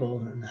example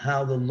of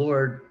how the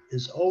Lord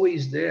is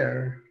always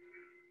there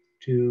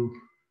to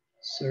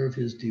serve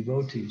his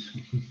devotees.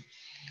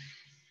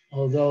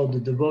 Although the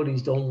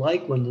devotees don't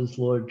like when the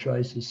Lord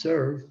tries to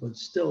serve, but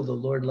still the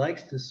Lord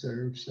likes to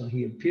serve, so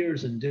he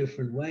appears in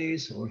different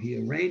ways, or he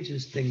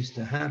arranges things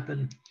to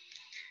happen.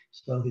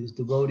 So his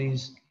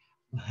devotees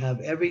have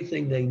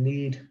everything they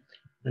need,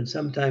 and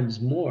sometimes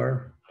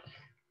more,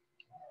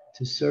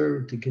 to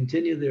serve, to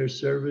continue their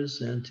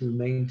service and to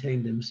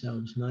maintain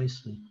themselves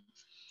nicely.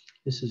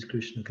 This is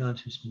Krishna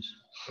consciousness.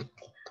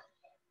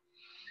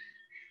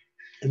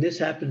 And this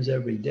happens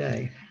every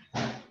day.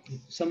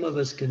 Some of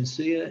us can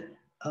see it,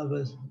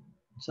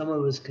 some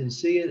of us can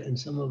see it, and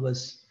some of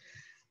us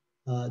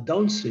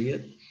don't see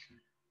it.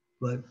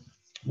 But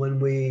when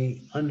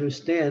we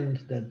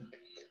understand that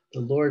the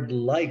Lord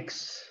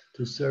likes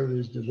to serve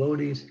his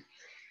devotees,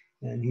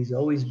 and he's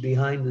always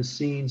behind the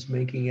scenes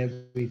making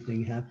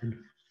everything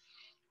happen.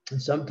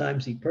 And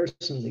sometimes he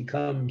personally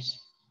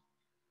comes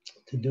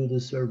to do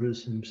the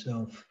service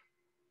himself.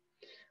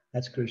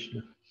 That's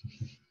Krishna.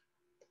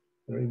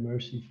 Very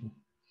merciful.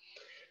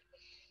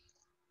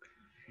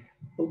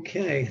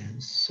 Okay,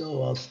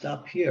 so I'll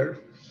stop here.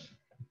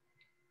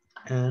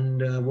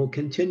 And we'll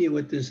continue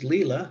with this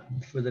lila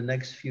for the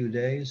next few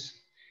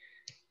days.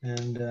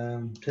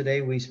 And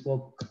today we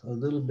spoke a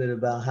little bit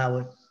about how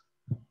it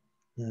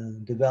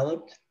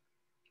developed,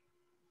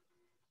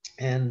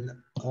 and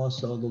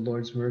also the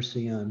Lord's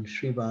mercy on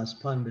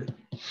Srivas Pandit.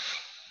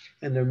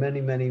 And there are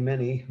many, many,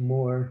 many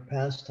more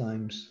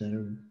pastimes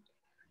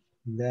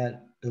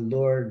that the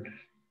Lord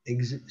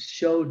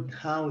showed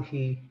how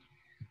he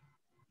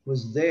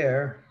was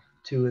there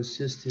to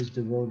assist his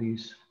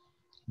devotees.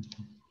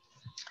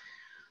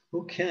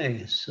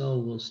 Okay, so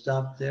we'll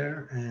stop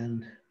there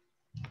and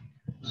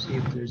see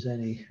if there's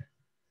any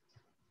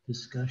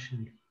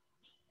discussion.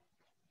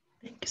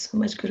 Thank you so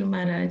much, Guru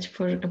Maharaj,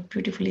 for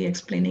beautifully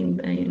explaining,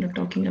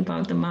 talking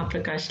about the Maha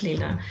Prakash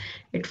lila.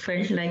 It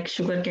felt like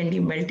sugar candy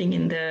melting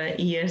in the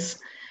ears.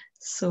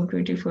 So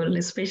beautiful,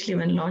 especially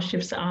when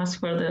Lordships ask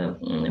for the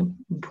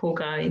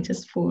bhoga, it's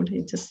just food.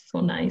 It's just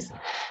so nice.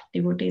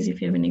 Devotees,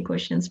 if you have any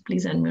questions,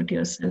 please unmute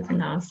yourself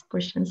and ask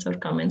questions or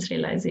comments,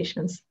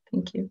 realizations.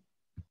 Thank you.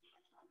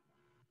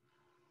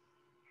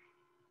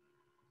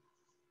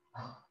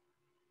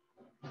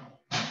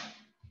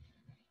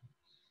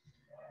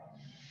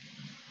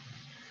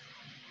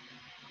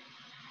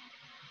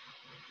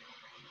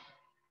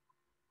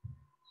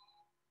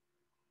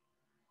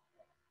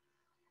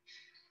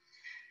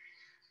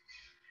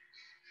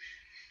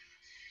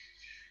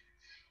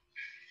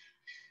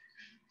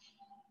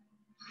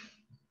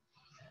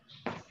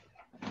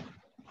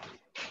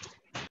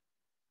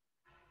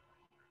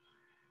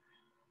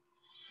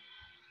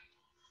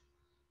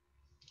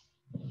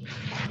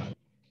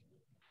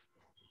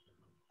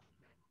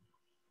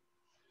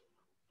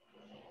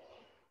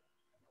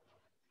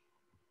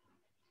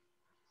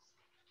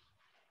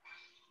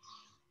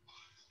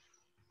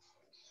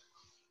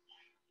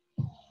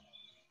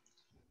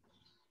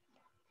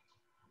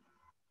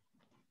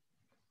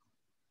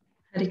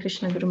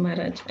 Krishna Guru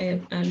Maharaj.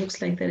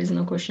 Looks like there is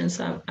no question,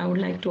 so I would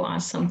like to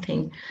ask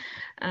something.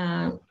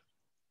 Uh,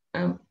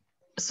 uh,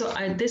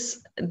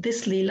 this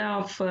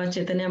Leela of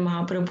Chaitanya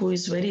Mahaprabhu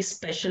is very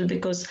special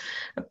because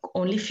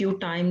only few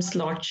times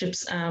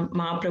Lordships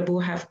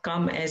Mahaprabhu have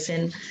come as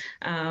in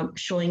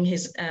showing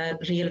his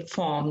real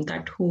form,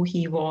 that who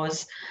he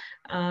was.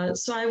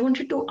 So I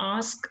wanted to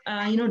ask,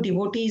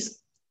 devotees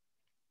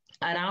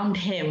around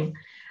him,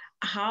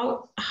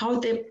 how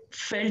they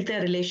felt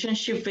their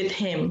relationship with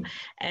him,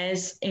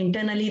 as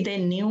internally they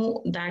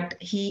knew that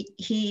he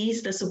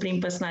is the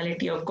Supreme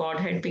Personality of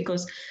Godhead,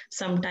 because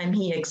sometime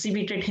he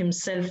exhibited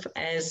himself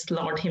as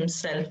Lord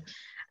himself,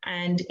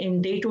 and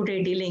in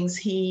day-to-day dealings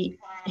they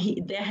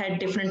had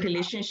different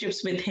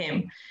relationships with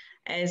him,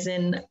 as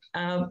in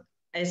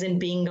as in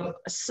being a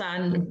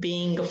son,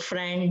 being a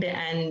friend,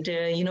 and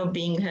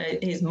being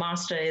his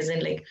master, as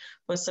in like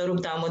for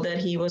Sarup Damodar,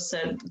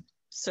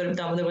 Sarup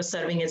Damodar was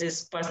serving as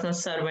his personal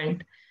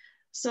servant.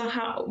 So,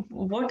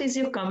 what is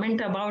your comment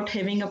about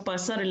having a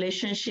personal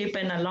relationship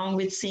and along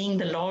with seeing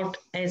the Lord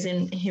as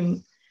in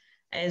him,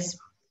 as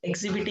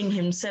exhibiting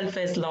himself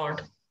as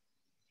Lord?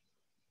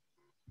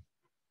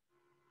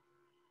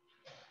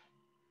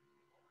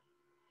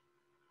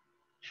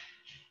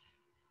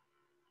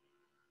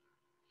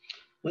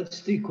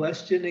 What's the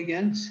question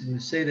again?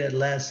 Say that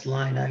last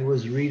line. I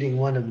was reading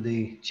one of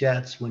the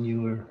chats when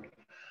you were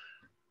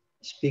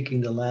speaking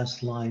the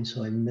last line,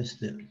 so I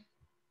missed it.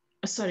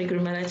 Sorry,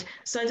 Guru Maharaj.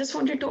 So I just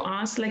wanted to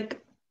ask,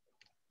 like,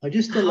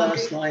 just the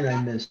last line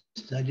I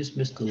missed. I just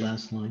missed the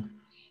last line.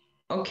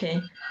 Okay.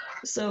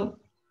 So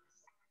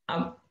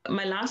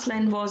my last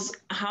line was,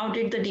 how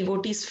did the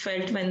devotees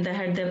felt when they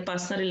had their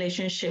personal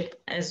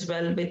relationship as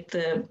well with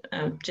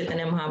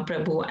Chaitanya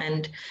Mahaprabhu,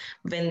 and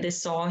when they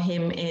saw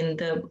him in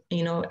the,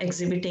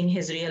 exhibiting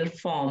his real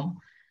form?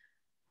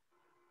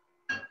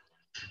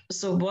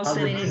 So was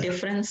there any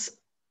difference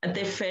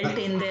they felt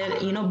in their,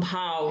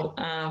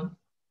 bhav?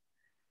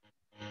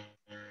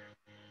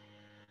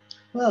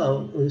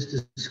 Well, it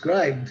was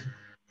described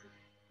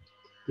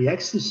the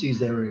ecstasies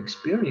they were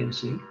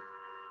experiencing.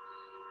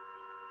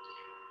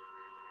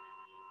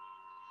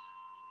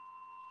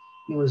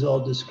 It was all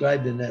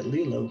described in that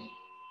Leela.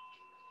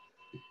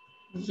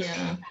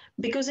 Yeah,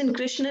 because in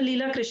Krishna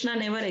Lila, Krishna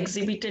never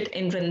exhibited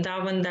in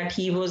Vrindavan that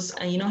he was,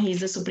 he's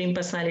the Supreme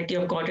Personality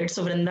of Godhead.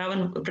 So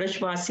Vrindavan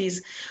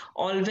Brajvasis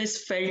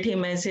always felt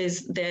him as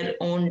their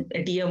own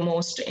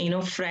dearmost,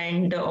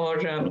 friend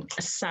or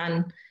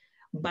son.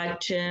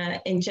 But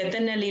in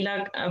Chaitanya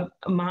Lila,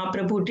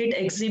 Mahaprabhu did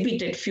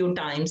exhibit it few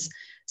times.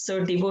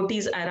 So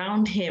devotees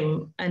around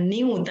him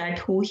knew that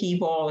who he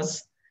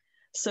was.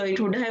 So it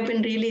would have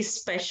been really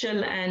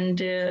special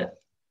and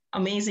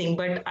amazing.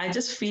 But I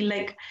just feel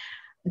like,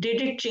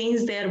 did it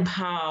change their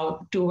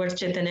bhav towards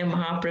Chaitanya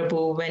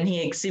Mahaprabhu when he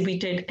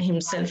exhibited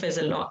himself as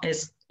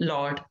as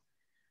Lord,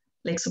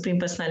 like Supreme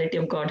Personality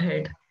of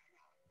Godhead?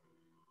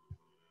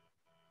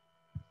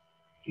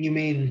 You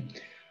mean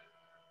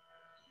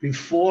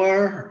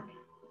before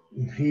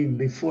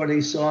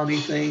they saw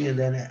anything, and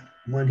then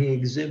when he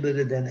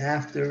exhibited, then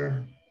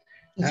after?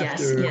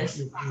 Yes, yes.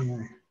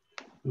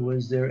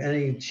 Was there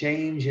any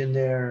change in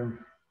their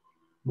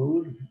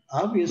mood?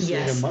 Obviously,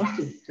 yes.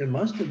 there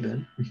must have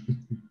been.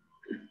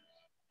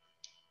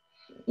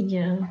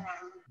 Yeah.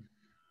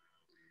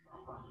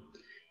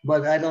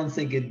 But I don't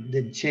think it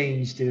did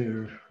change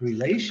their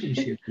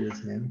relationship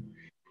with him.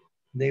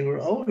 They were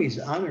always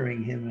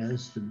honoring him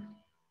as the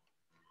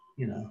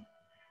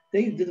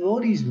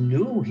devotees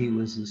knew he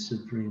was the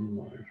Supreme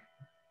Lord,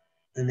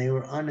 and they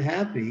were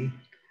unhappy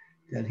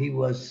that he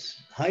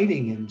was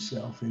hiding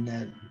himself in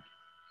that,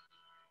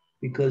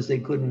 because they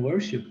couldn't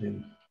worship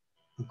him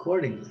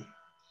accordingly.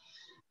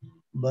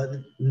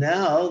 But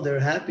now their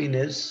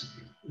happiness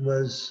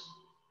was,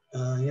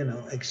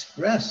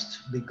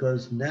 expressed,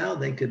 because now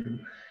they could,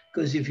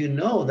 because if you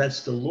know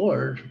that's the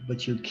Lord,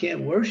 but you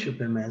can't worship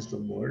him as the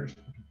Lord,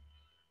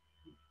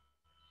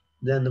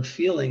 then the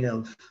feeling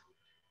of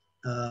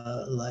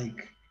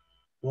like,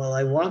 well,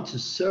 I want to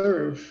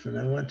serve and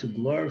I want to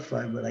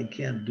glorify, but I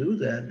can't do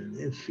that.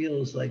 It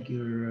feels like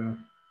you're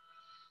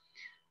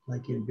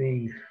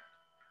being,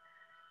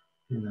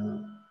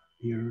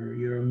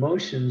 your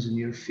emotions and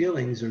your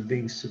feelings are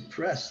being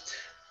suppressed,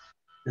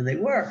 and they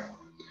were.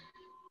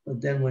 But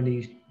then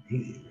when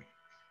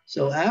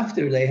so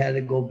after, they had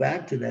to go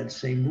back to that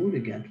same mood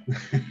again.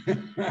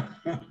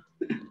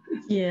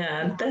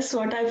 Yeah, that's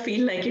what I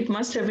feel like. It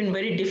must have been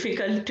very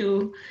difficult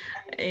to,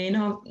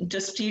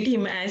 just treat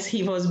him as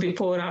he was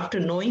before, after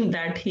knowing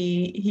that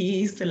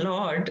he is the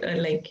Lord.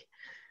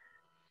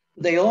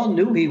 They all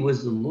knew he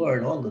was the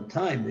Lord all the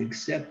time,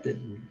 except that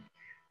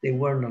they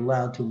weren't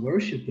allowed to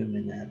worship him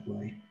in that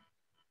way.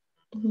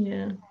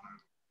 Yeah.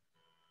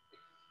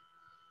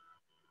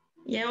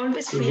 Yeah, I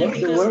always feel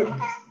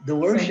the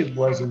worship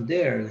wasn't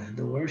there.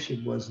 The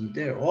worship wasn't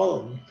there.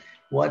 All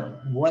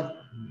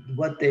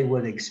what they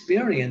would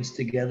experience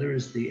together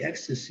is the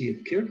ecstasy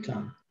of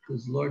kirtan,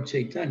 because Lord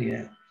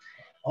Chaitanya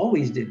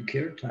always did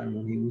kirtan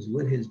when he was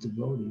with his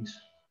devotees.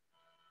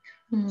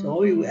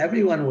 So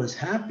everyone was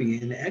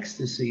happy in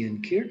ecstasy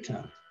in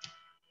kirtan.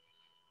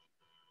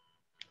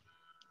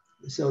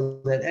 So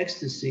that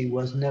ecstasy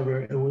was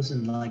never, it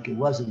wasn't like it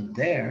wasn't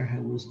there.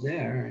 It was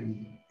there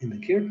in the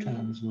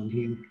kirtans when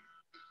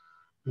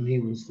he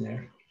was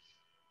there.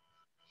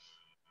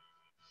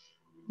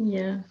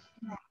 Yeah.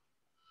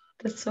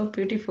 That's so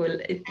beautiful.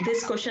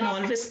 This question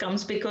always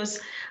comes because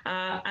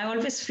I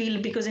always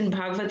feel, because in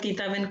Bhagavad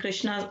Gita,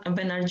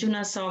 when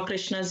Arjuna saw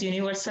Krishna's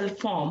universal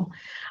form,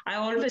 I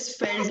always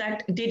felt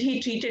that did he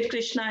treated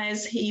Krishna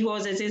as he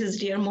was as his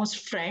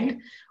dearmost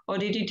friend, or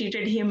did he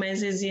treated him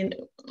as his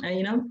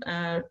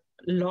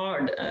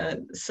Lord?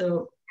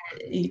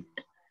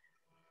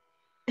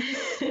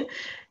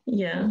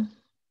 Yeah.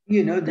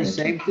 You know, the Thank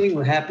same you. thing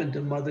would happen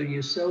to Mother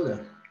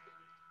Yasoda.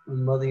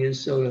 When Mother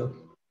Yasoda,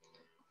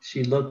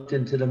 she looked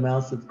into the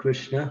mouth of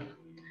Krishna,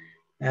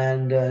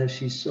 and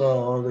she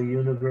saw all the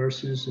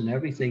universes and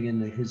everything in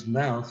his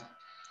mouth.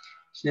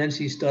 Then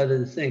she started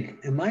to think,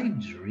 am I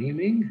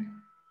dreaming?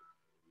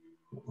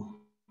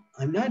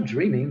 I'm not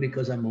dreaming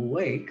because I'm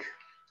awake.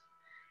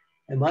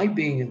 Am I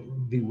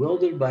being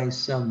bewildered by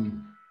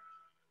some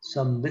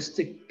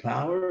mystic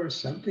power or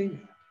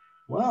something?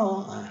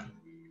 Well,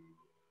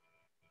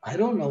 I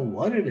don't know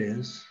what it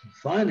is.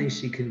 Finally,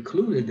 she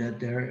concluded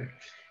that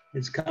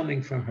it's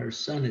coming from her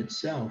son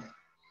itself.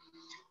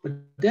 But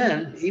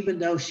then, even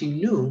though she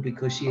knew,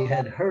 because she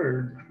had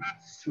heard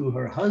through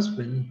her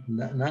husband,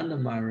 Nanda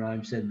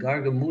Maharaj, that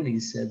Garga Muni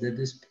said that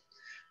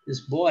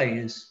this boy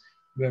is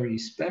very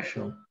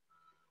special,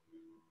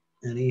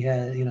 and he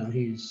had,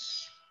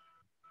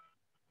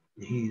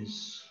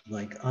 he's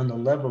like on the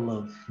level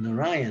of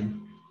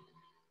Narayan.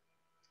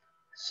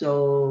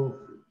 So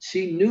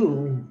she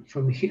knew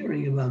from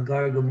hearing about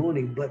Garga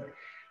Muni, but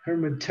her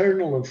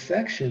maternal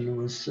affection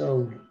was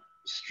so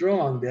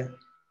strong that,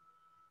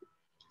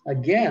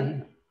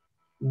 again,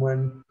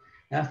 when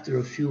after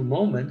a few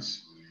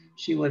moments,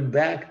 she went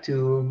back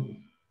to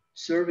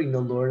serving the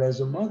Lord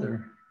as a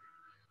mother,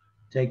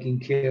 taking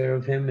care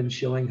of him and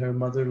showing her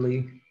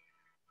motherly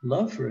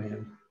love for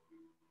him.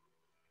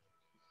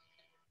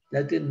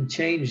 That didn't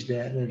change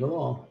that at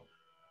all.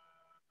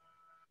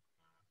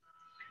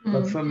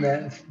 But from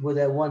that, with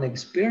that one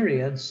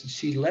experience,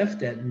 she left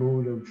that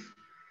mood of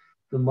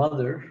the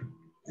mother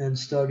and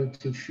started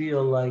to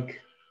feel like,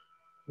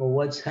 well,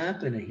 what's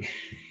happening?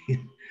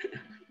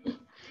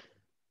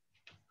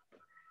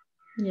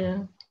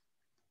 Yeah.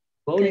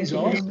 Devotees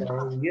Thank you very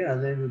also, much. yeah,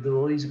 the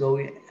devotees go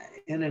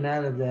in and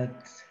out of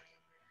that.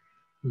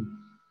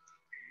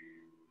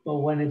 But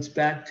when it's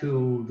back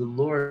to the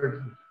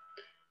Lord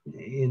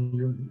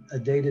in a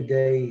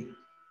day-to-day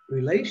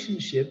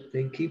relationship,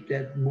 they keep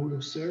that mood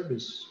of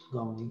service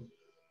going.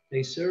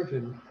 They serve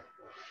him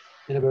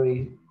in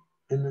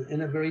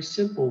a very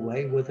simple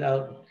way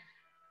without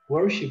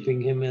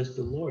worshiping him as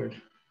the Lord.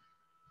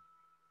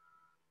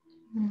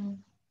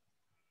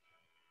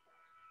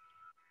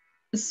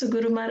 So,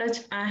 Guru Maharaj,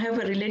 I have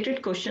a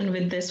related question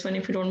with this one,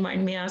 if you don't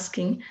mind me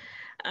asking.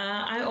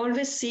 I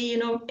always see,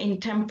 in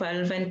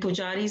temple when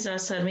pujaris are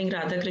serving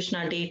Radha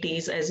Krishna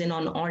deities, as in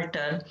on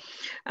altar,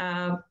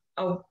 uh,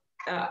 uh,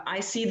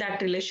 I see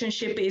that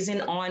relationship is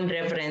in awe and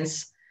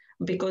reverence,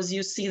 because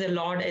you see the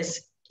Lord as,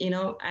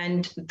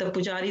 and the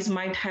pujaris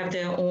might have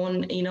their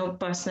own,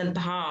 personal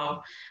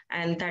bhav,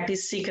 and that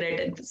is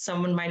secret.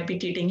 Someone might be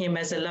treating him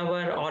as a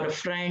lover or a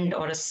friend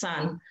or a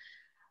son.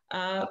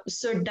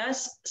 So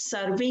does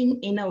serving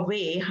in a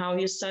way, how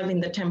you serve in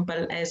the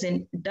temple, as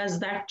in, does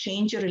that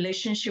change your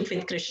relationship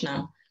with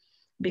Krishna?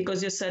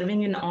 Because you're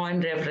serving in awe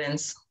and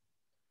reverence.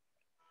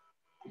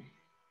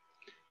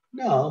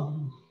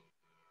 No.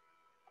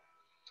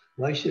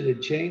 Why should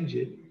it change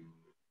it?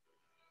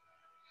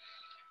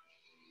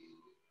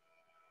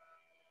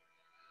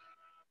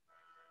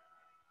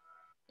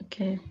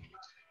 Okay.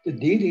 The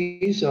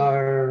deities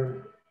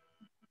are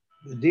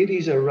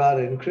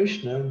Radha and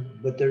Krishna,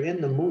 but they're in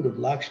the mood of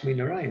Lakshmi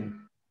Narayan.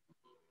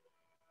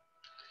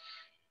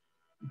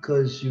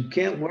 Because you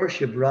can't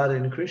worship Radha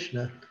and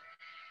Krishna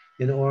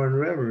in awe and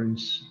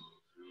reverence.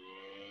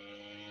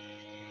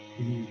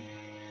 You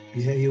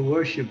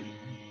worship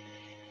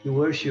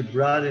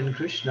Radha and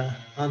Krishna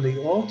on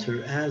the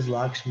altar as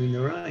Lakshmi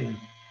Narayan.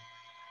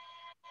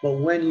 But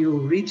when you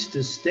reach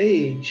the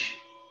stage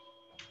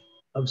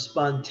of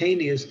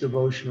spontaneous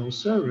devotional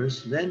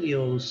service, then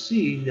you'll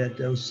see that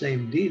those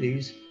same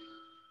deities,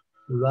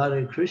 Radha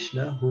and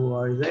Krishna, who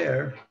are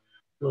there,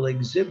 will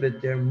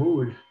exhibit their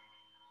mood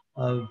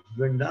of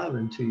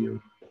Vrindavan to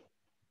you.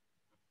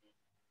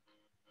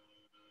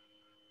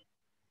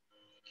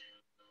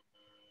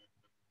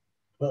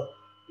 Well,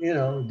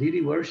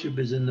 deity worship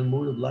is in the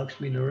mood of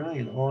Lakshmi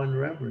Narayan, awe and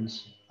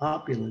reverence,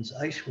 opulence,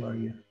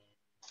 Aishwarya.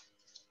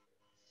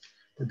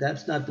 But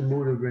that's not the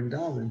mood of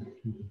Vrindavan.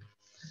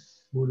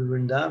 Mood of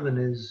Vrindavan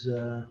is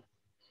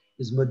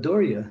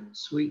Madhurya,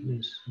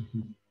 sweetness.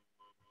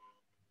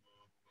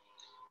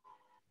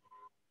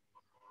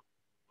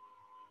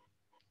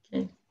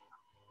 Okay.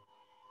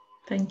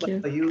 Thank you.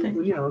 But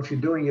if you're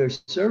doing your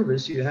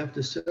service, you have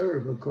to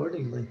serve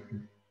accordingly.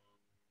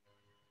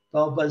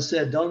 Prabhupada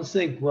said, don't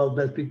think, well,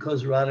 but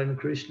because Radha and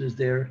Krishna is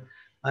there,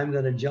 I'm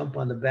going to jump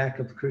on the back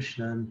of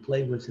Krishna and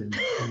play with him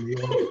on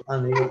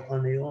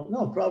the old.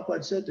 No,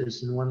 Prabhupada said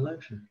this in one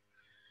lecture.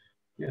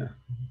 Yeah,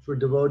 for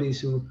devotees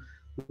who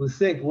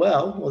think,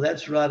 well,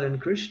 that's Radha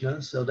and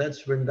Krishna, so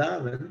that's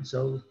Vrindavan,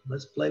 so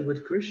let's play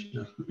with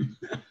Krishna.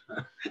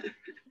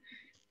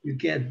 You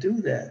can't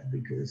do that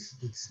because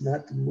it's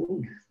not the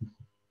mood.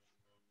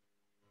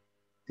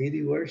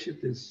 Deity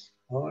worship is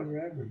awe and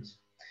reverence.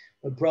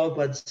 But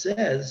Prabhupada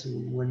says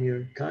when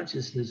your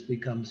consciousness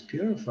becomes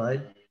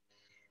purified,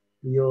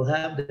 you'll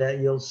have that,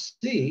 you'll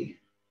see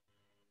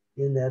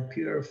in that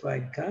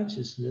purified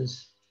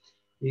consciousness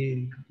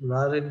the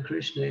Radha and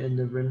Krishna in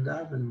the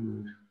Vrindavan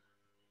mood.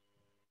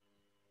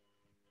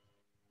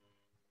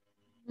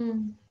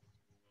 Mm.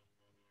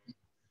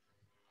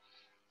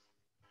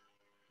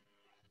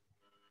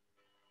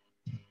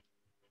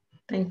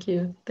 Thank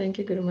you,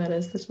 Guru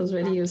Maharaj. This was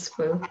very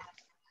useful.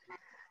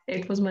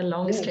 It was my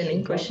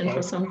long-standing question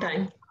for some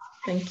time.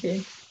 Thank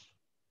you.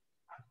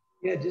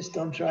 Yeah, just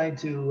don't try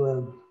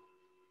to,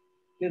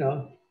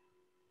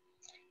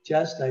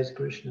 chastise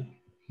Krishna.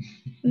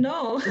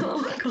 No.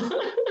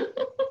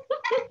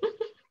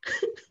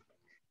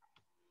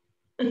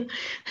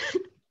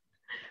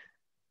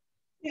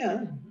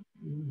 Yeah,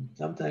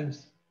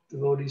 sometimes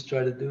devotees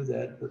try to do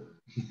that, but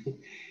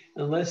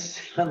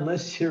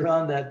unless you're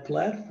on that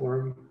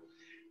platform,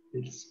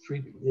 it's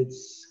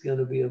going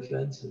to be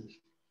offensive.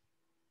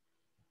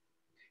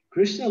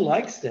 Krishna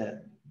likes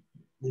that.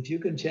 If you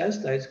can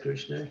chastise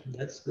Krishna,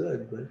 that's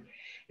good. But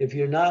if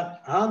you're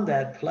not on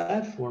that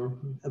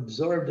platform,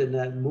 absorbed in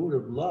that mood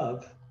of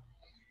love,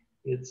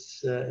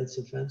 it's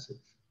offensive.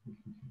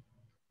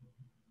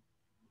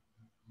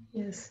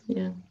 Yes,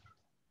 yeah.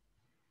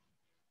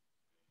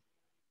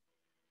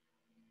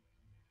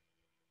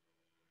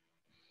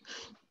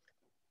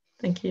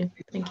 Thank you.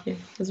 It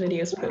was very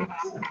useful.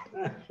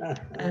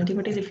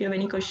 Devotees, if you have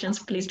any questions,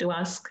 please do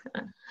ask.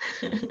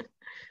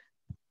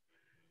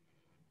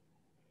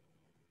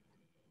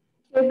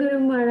 Guru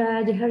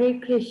Maharaj, Hare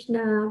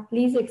Krishna,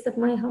 please accept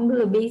my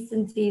humble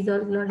obeisances.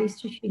 All glories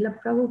to Srila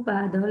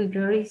Prabhupada, all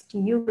glories to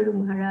you, Guru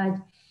Maharaj.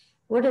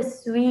 What a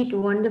sweet,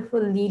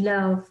 wonderful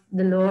Leela of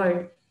the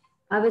Lord.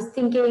 I was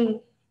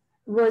thinking,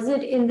 was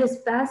it in this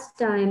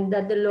pastime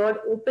that the Lord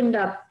opened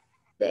up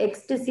the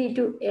ecstasy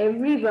to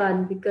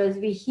everyone? Because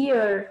we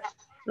hear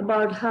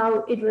about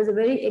how it was a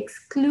very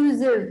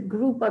exclusive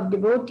group of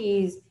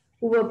devotees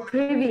who were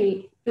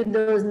privy to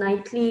those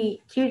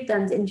nightly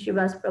kirtans in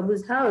Srivas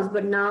Prabhu's house.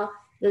 But now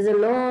there's a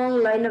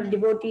long line of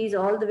devotees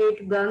all the way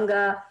to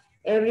Ganga.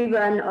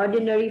 Everyone,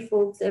 ordinary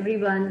folks,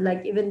 everyone,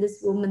 like even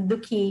this woman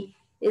Dukhi,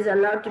 is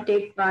allowed to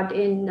take part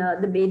in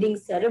the bathing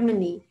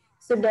ceremony.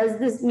 So does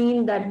this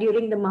mean that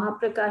during the Maha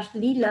Prakash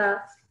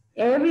lila,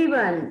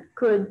 everyone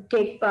could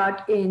take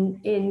part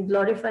in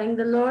glorifying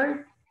the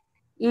Lord,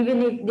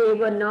 even if they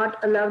were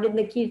not allowed in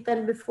the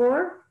kirtan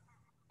before?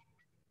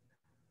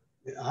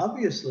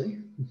 Obviously.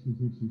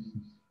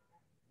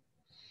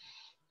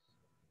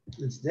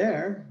 It's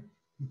there.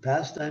 The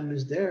pastime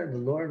is there. The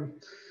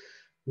Lord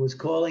was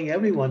calling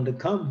everyone to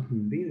come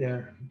and be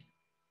there.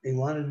 The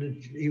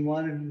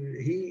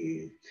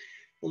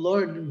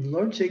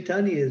Lord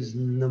Chaitanya is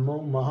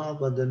Namo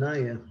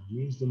Mahavadanaya.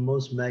 He's the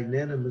most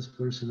magnanimous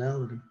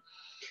personality.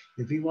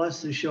 If he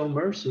wants to show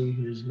mercy,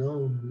 there's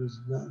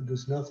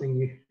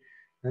nothing,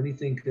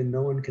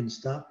 no one can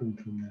stop him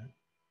from that.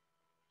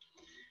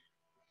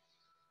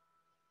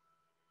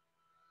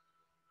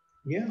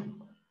 Yeah,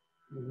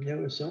 there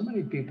were so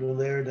many people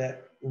there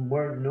that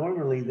weren't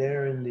normally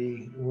there in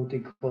the, what they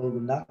call the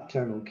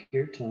nocturnal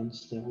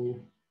kirtans that we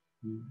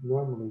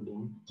normally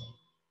do.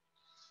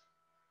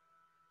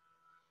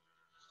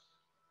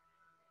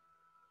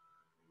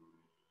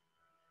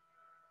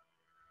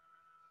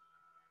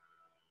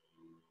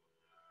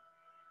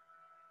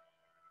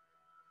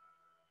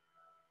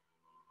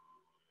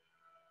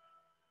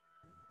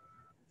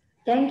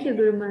 Thank you,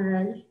 Guru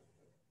Maharaj.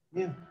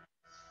 Yeah.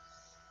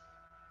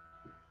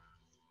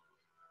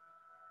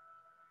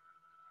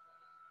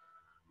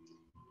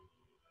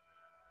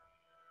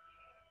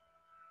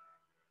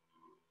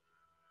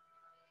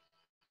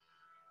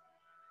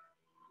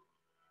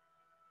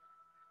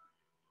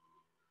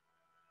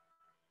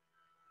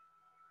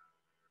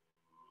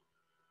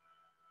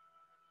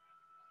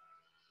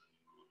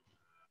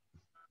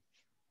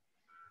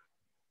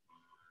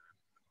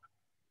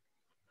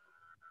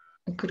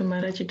 Guru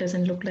Maharaj, it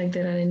doesn't look like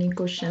there are any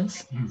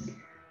questions.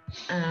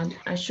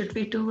 Should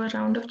we do a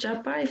round of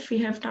japa if we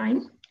have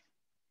time?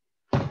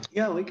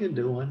 Yeah, we can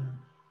do one.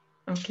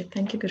 Okay,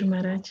 thank you, Guru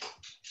Maharaj.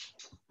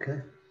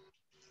 Okay.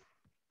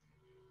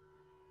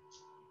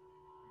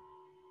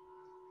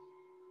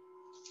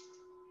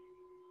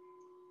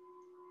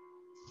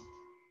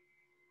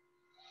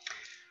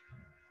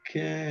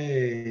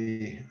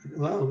 Okay.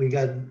 Well, we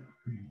got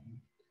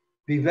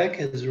Vivek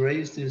has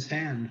raised his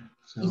hand.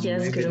 So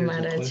yes, maybe Guru there's a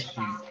Maharaj.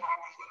 question.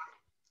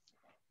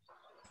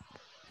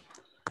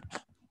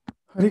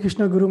 Hare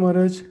Krishna, Guru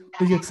Maharaj.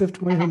 Please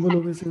accept my humble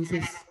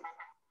obeisances.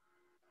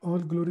 All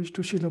glories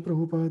to Srila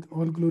Prabhupada.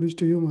 All glories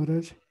to you,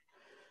 Maharaj.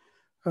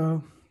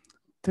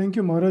 Thank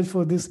you, Maharaj,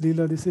 for this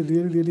Leela. This is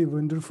really, really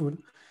wonderful.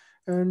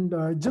 And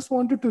I just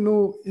wanted to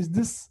know, is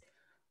this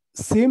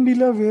same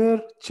Leela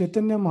where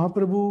Chaitanya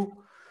Mahaprabhu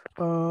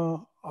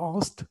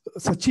asked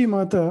Sachi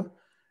Mata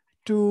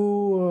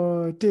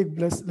to take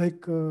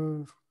like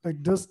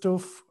dust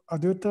of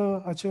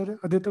Advaita Acharya,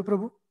 Advaita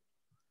Prabhu?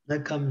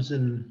 That comes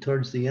in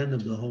towards the end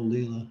of the whole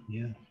Leela,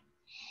 yeah.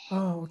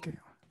 Ah, okay.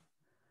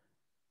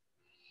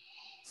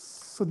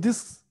 So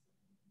this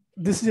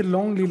is a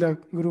long Leela,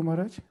 Guru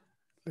Maharaj?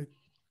 Like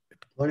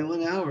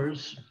 21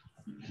 hours.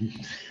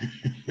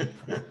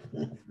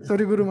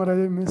 Sorry, Guru Maharaj,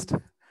 I missed.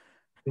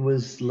 It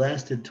was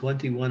lasted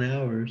 21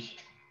 hours.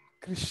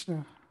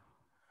 Krishna.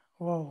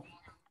 Wow.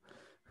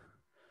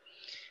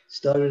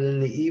 Started in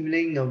the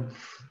evening of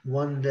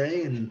one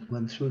day and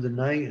went through the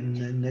night and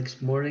then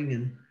next morning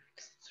and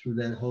through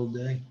that whole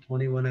day,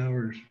 21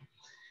 hours.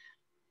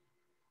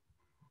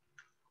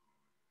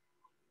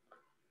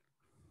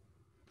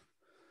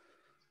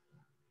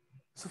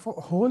 So for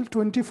whole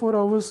 24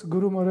 hours,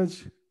 Guru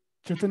Maharaj,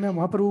 Chaitanya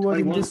Mahaprabhu was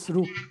in this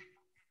room.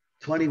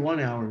 21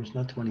 hours,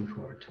 not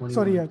 24. 21.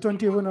 Sorry, yeah,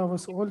 21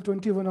 hours. All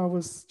 21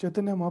 hours,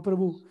 Chaitanya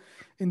Mahaprabhu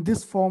in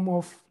this form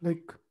of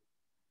like...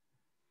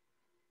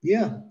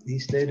 Yeah, he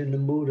stayed in the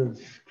mood of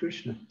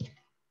Krishna.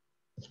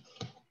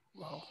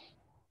 Wow.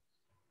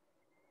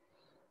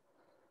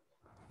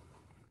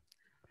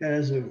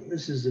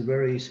 This is a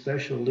very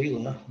special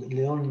Leela. The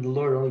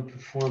Lord only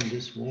performed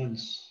this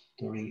once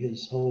during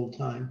his whole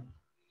time.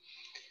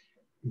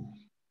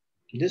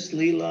 This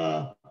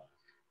Leela,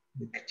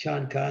 the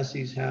Chand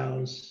Kasi's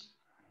house,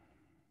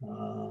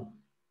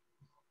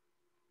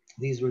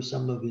 these were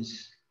some of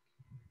his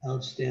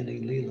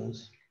outstanding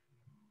Leelas.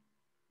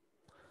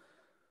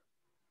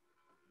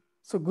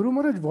 So Guru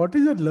Maharaj, what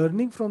is your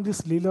learning from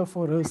this Leela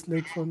for us,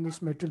 like from this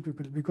material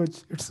people?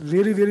 Because it's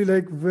really, really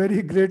like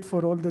very great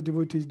for all the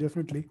devotees,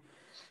 definitely.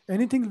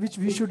 Anything which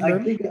we should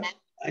learn?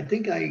 I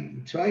think I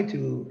try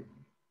to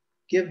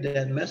give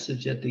that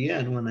message at the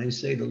end when I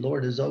say the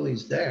Lord is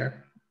always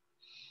there.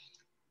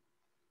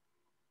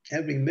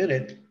 Every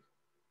minute,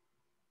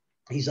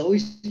 he's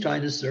always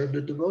trying to serve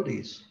the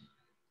devotees,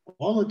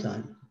 all the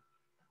time.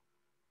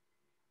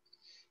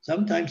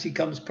 Sometimes he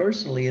comes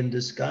personally in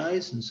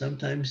disguise, and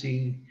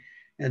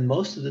and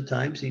most of the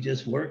times he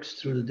just works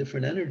through the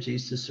different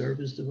energies to serve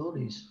his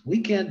devotees.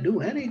 We can't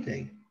do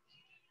anything,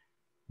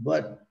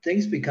 but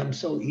things become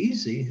so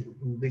easy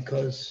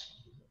because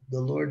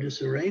the Lord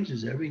just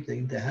arranges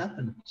everything to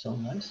happen so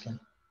nicely.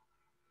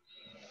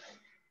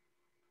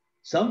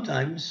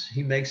 Sometimes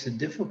he makes it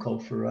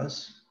difficult for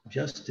us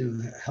just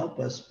to help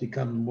us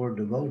become more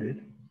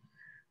devoted,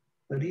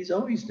 but he's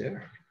always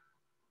there,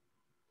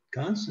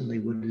 constantly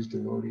with his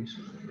devotees.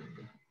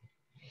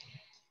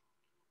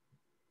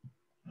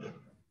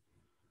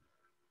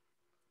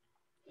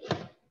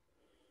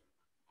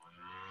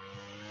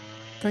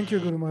 Thank you,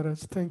 Guru Maharaj.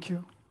 Thank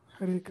you.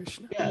 Hare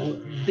Krishna. Yeah,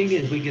 the thing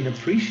is, we can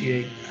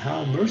appreciate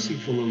how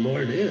merciful the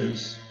Lord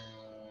is.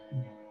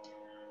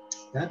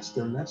 That's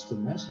the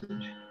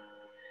message.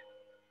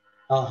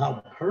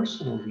 How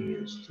personal he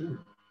is, too.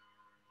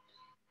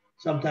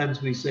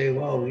 Sometimes we say,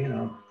 well,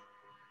 of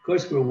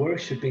course we're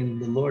worshiping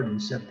the Lord in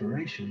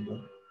separation,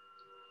 but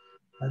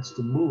that's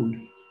the mood.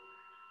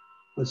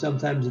 But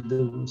sometimes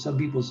some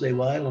people say,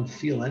 well, I don't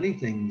feel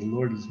anything. The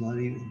Lord is not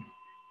even.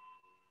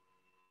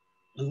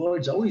 The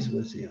Lord's always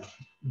with you.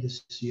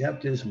 You have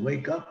to just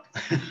wake up.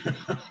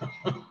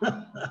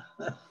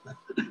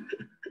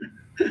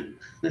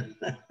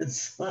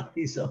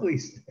 He's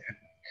always there.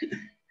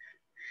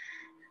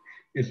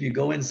 If you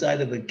go inside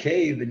of a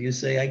cave and you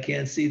say, I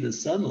can't see the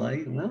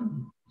sunlight, well,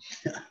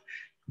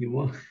 you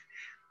won't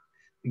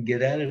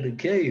get out of the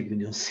cave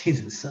and you'll see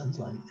the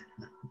sunlight.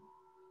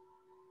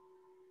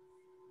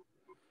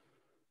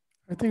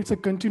 I think it's a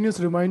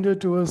continuous reminder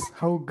to us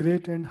how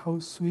great and how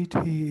sweet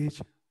he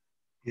is.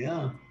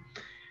 Yeah.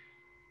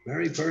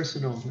 Very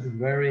personal and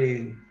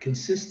very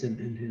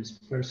consistent in his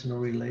personal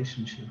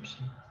relationships.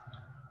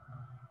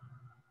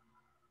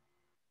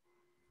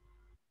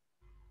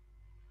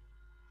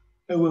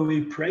 And when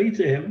we pray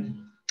to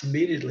him,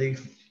 immediately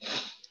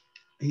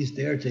he's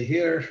there to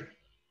hear,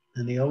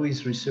 and he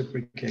always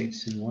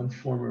reciprocates in one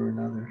form or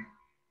another.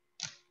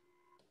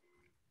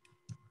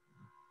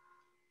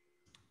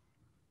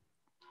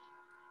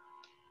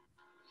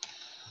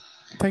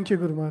 Thank you,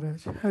 Guru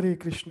Maharaj. Hare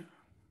Krishna.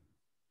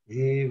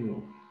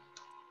 Evil.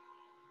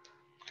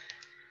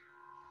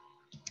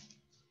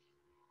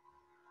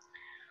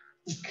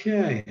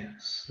 Okay,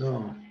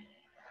 so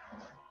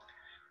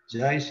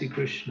Jai Sri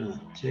Krishna,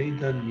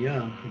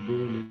 Chaitanya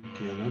Prabhu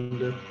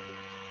Nityananda,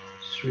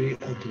 Sri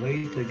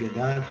Advaita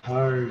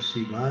Gadadhar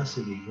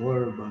Sivasadi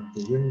Gaur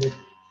Bhaktivinoda,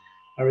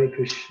 Hare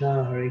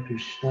Krishna,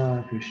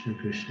 Krishna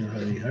Krishna,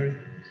 Hare Hare,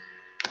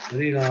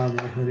 Hare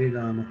Rama, Rama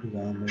Rama,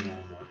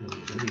 Hare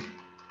Hare.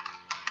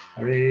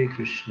 Hare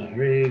Krishna,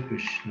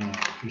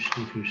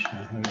 Krishna Krishna,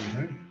 Hare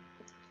Hare.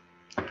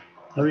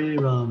 Hare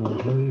Rama,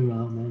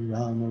 Rama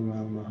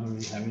Rama,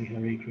 Hare Hare,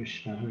 Hare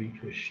Krishna,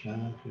 Krishna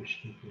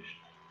Krishna.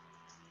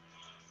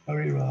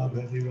 Hare Ram,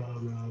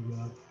 Ram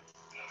Ram.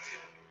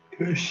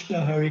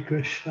 Krishna, Hare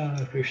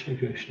Krishna, Krishna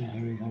Krishna,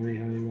 Hare Hare,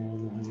 Hare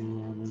Rama,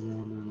 Rama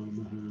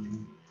Rama,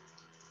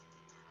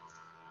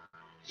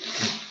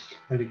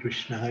 Hare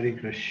Krishna, Hare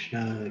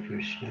Krishna,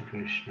 Krishna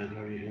Krishna,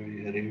 Hare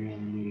Hare, Hare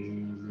Rama,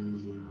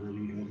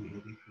 Hare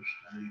Hare,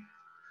 Krishna,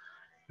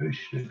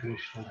 Krishna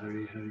Krishna,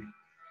 Hare Hare,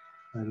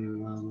 Hare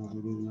Rama,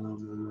 Hare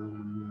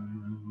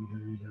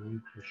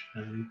Hare,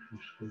 Krishna,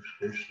 Krishna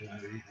Krishna,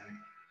 Hare Hare,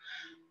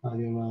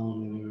 Hare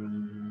Rama,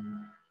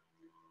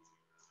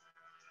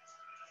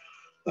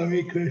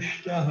 Hare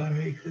Krishna,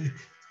 Hare Krishna,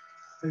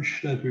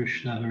 Krishna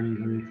Krishna, Hare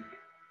Hare.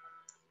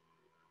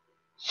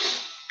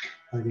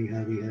 Hare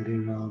Hare, Hare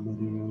Rama,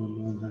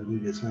 Hare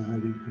Krishna,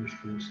 Hare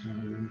Krishna,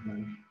 Hare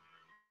Hare.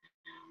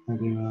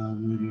 Hare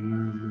Rama,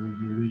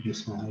 Hare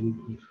Krishna, Hare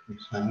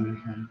Krishna, Hare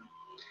Hare.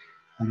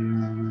 Hare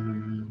Rama,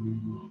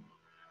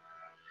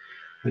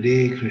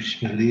 Hare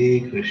Krishna,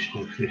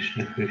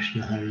 Krishna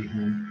Krishna, Hare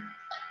Hare.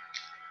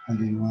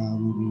 Hare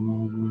Rama,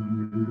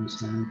 Hare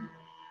Krishna.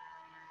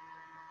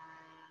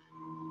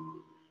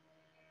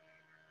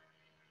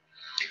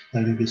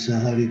 Hare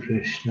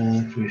Krishna,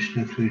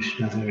 Krishna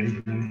Krishna, Hare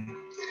Hare.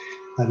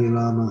 Hare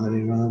Rama,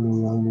 Rama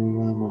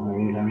Rama,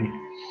 Hare Hare.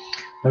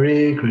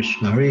 Hare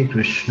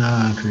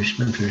Krishna,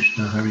 Krishna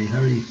Krishna, Hare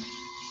Hare.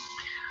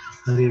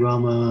 Hare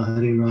Rama,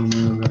 Rama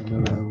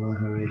Rama,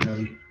 Hare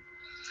Hare.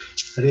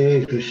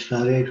 Hare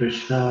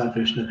Krishna,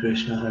 Krishna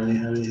Krishna, Hare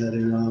Hare.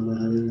 Hare Rama,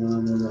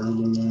 Rama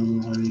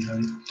Rama, Hare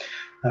Hare.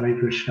 Hare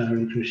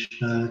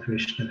Krishna,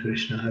 Krishna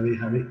Krishna, Hare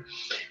Hare.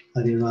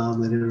 Hare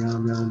Rama,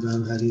 Rama,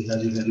 Hare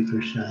Hare. Hare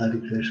Krishna,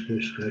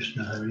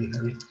 Krishna, Hare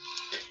Hare.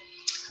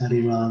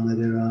 Hare Rama,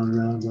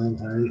 Rama,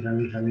 Hare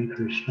Hare. Hare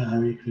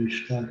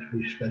Krishna,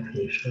 Krishna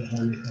Krishna,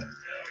 Hare Hare.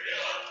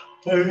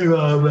 Hare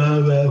Rama,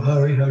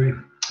 Hare Hare.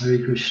 Hare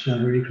Krishna,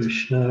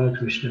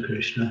 Krishna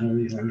Krishna,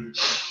 Hare Hare.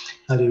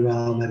 Hare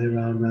Rama,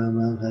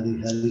 Rama, Hare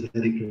Hare.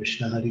 Hare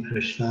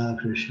Krishna,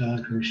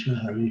 Krishna Krishna,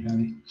 Hare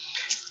Hare.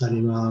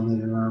 Hare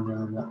Rama,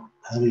 Rama,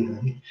 Hare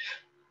Hare.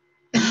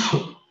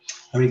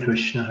 Hare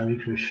Krishna,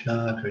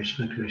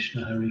 Krishna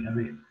Krishna, Hare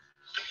Hare.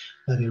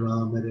 Hare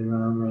Rama,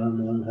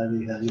 Rama,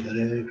 Hare Hare.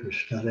 Hare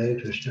Krishna,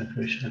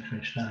 Krishna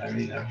Krishna,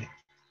 Hare Hare.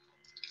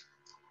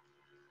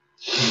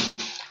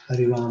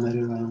 Hare Rama,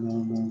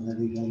 Rama,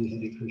 Hare Hare.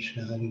 Hare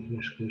Krishna,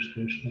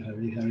 Krishna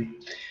Hare Hare.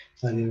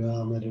 Hare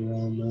Rama,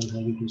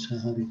 Hare Krishna,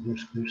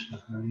 Krishna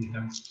Hare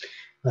Hare.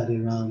 Hare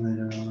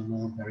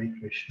Rama, Hare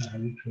Krishna,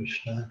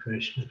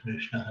 Krishna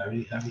Krishna,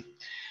 Hare Hare.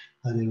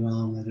 Hare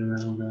Rama,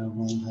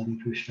 Hare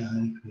Krishna,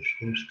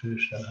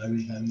 Krishna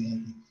Hare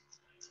Hare.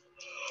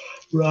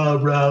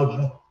 Ram,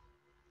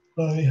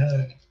 Hare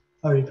Hare.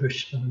 Hare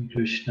Krishna,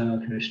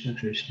 Krishna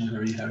Krishna,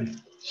 Hare Hare.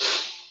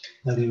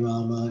 Hare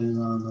Rama,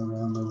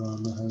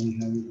 Rama, Hare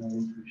Hare.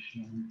 Hare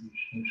Krishna,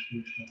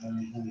 Krishna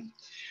Hare Hare.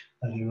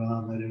 Hare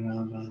Rama, Hare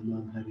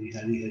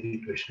Hare. Hare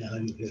Krishna,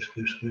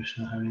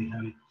 Krishna Hare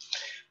Hare.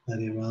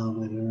 Hare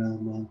Rama,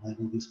 Hare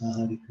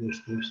Krishna,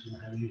 Krishna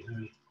Hare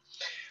Hare.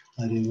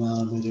 Hare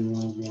Rama,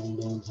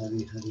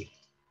 Hare Hare.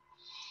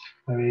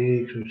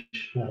 Hare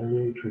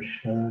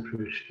Krishna,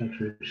 Krishna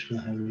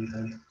Krishna, Hare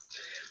Hare.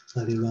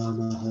 Hare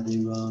Rama,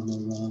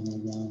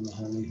 Rama,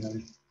 Hare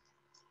Hare.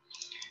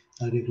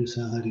 Hare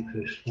Krishna,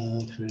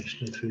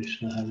 Krishna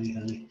Krishna, Hare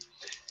Hare.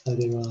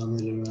 Hare Rama,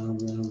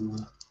 Rama.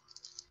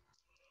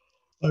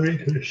 Hare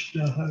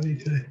Krishna,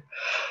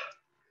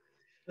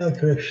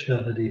 Krishna,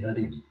 Hare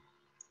Hare.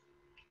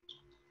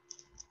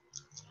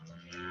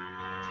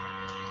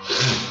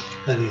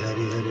 Hare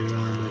Hare, Hare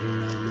Rama,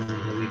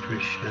 Hare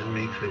Krishna,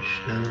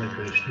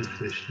 Krishna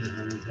Krishna,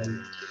 Hare Hare.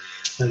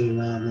 Hare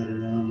Rama,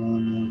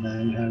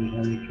 Hare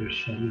Hare,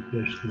 Krishna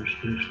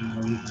Krishna,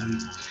 Hare Hare.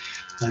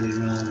 Hare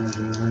Rama,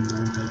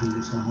 Hare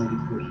Krishna, Hare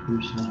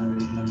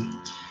Hare.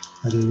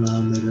 Hare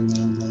Rama, Hare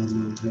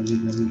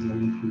Hare,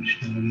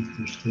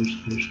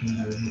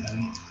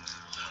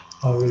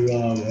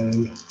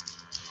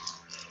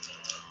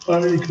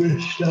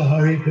 Krishna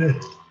Hare Hare. Hare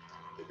Rama,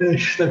 Hare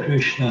Krishna,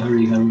 Krishna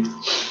Hare Hare.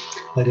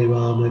 Hare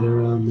Rama,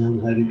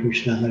 Hare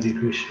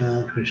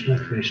Krishna, Krishna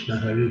Krishna,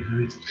 Hare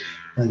Hare.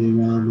 Hare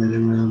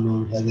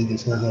Rama, Hare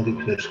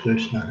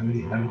Krishna,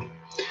 Hare Hare.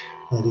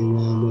 Hare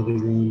Rama,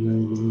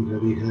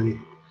 Hare Hare.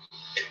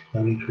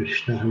 Hare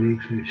Krishna,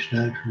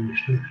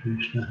 Krishna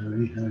Krishna,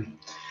 Hare Hare.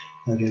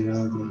 Hare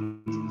Rama,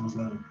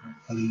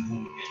 Hare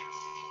Hare.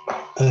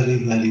 Hare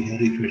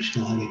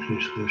Krishna,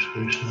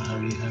 Krishna,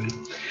 Hare Hare.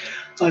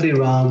 Hare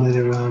Rama,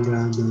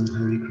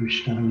 Hare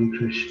Krishna,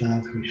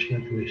 Krishna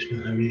Krishna,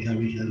 Hare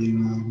Hare.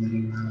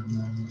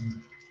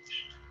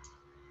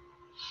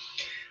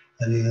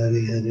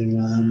 Hare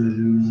Rama,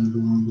 Hare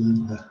Rama,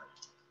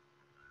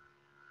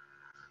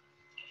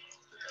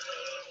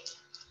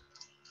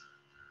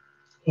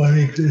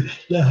 Hare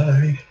Krishna,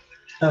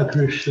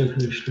 Krishna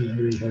Krishna,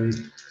 Hare Hare.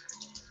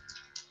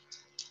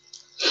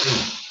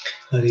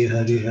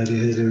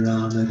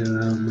 Hare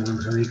Rama,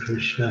 Hare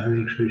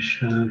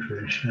Krishna,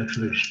 Krishna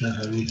Krishna,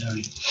 Hare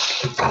Hare.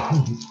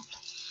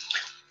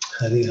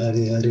 Hare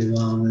Hare Hare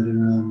Ram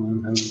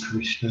Hare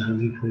Krishna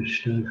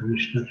Krishna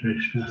Krishna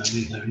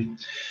Hare Hare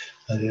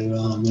Hare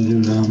Ram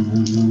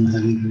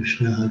Hare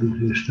Krishna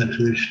Krishna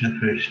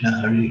Krishna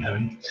Hare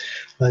Hare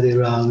Hare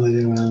Ram Hare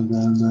Hare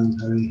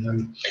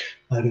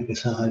Hare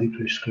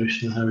Krishna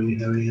Krishna Hare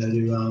Hare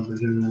Hare Ram Hare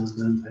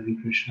Krishna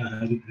Krishna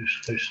Hare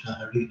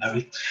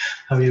Hare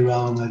Hare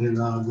Ram Hare Hare Hare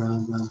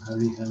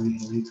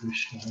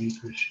Krishna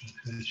Krishna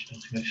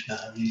Krishna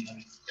Hare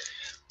Hare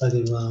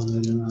Hare Ram Hare Krishna Krishna Hare Hare Hare Ram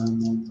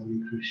Hare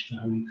Krishna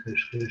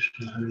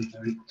Krishna Hare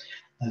Hare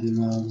Hare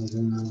Ram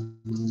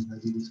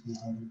Hare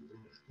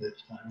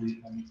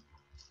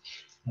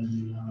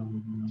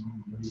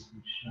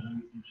Krishna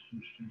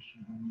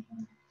Krishna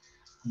Hare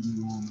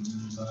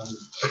Hare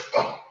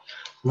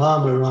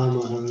Rama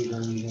Rama Hare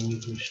Hare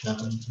Krishna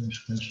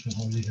Krishna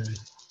Hare Hare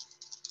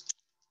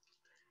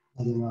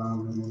Hare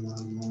Rama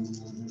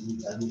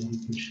Hare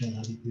Krishna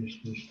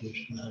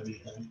Krishna Hare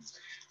Hare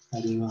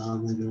Hare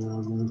Rama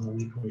Hare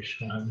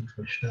Krishna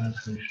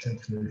Krishna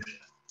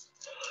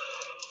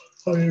Hare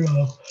Rama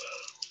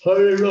Hare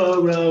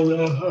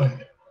Rama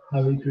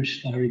Hare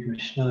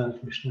Krishna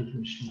Krishna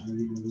Krishna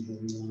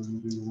Hare Hare Hare Rama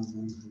Hare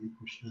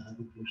Krishna Krishna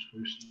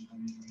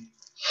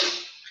Hare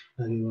Hare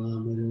Hare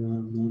Rama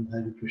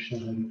Hare Krishna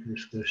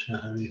Krishna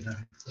Hare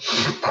Hare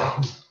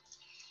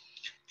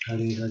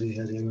Hare Hare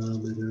Hare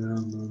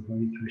Rama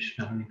Hare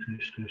Krishna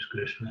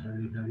Krishna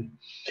Hare Hare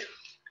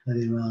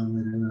Hare Rama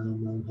Hare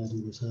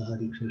Krishna Hare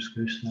Hare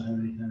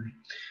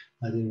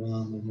Hare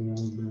Rama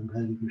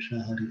Hare Krishna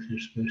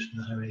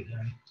Krishna Hare Hare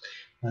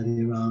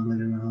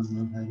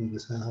Hare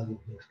Rama Hare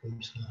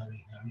Krishna Hare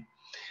Hare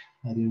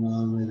Hare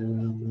Rama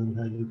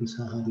Hare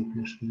Krishna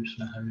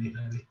Krishna Hare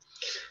Hare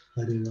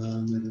Hare Rama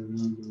Hare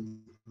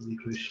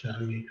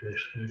Krishna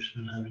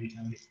Krishna Hare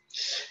Hare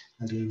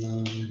Hare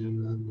Rama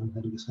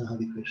Hare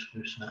Krishna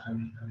Krishna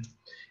Hare Hare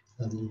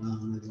Hare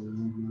Rama Hare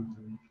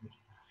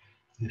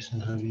Krishna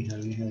Hare Hare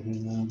Hare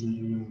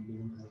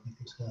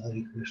Rama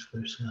Hare Krishna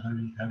Krishna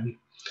Hare Hare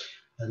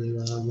Hare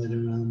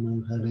Rama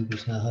Hare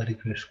Krishna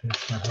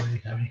Krishna Hare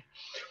Hare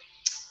Hare Rama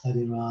Hare Krishna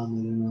Krishna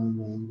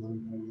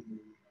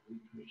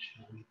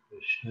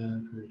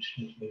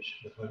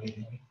Hare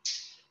Hare Hare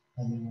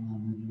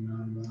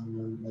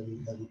Rama Hare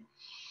Hare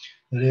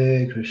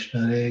Hare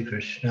Krishna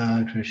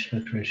Krishna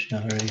Krishna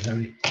Hare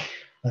Hare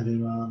Hare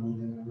Rama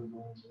Hare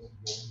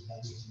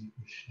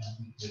Krishna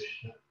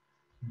Krishna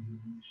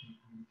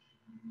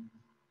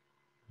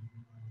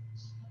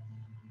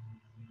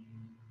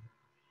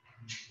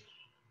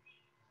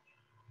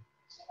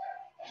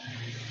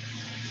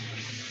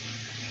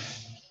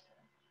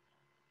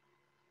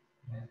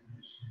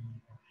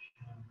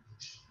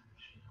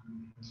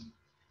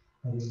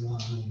Hare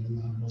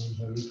Rama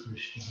Hare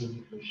Krishna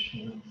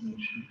Krishna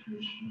Krishna Hare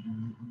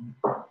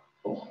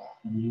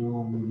Rama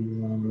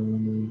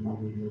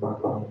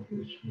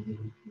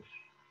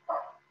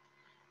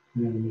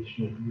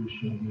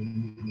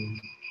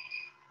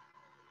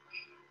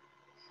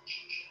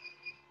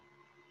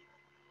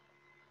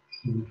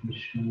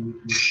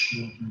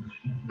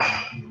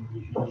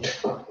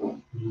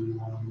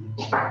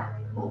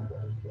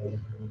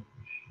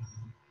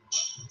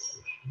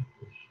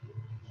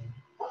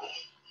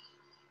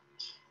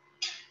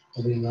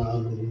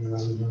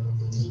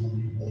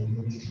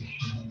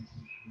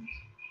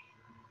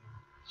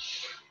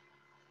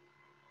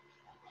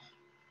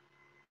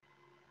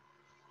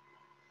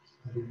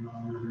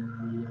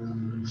Krishna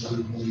Hare Krishna Hare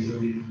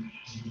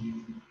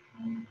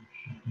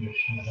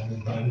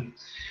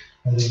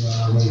Krishna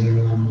Hare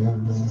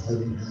Rama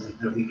Hare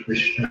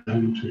Krishna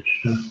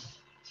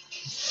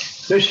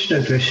Krishna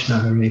Krishna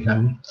Hare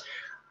Hare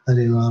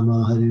Hare Rama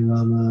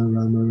Rama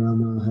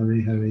Rama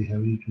Hare Hare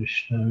Hare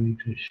Krishna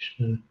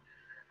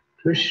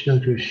Krishna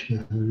Krishna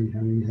Hare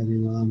Hare Hare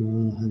Rama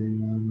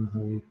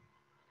Hare.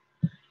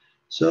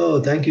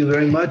 So thank you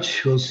very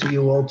much. We'll see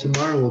you all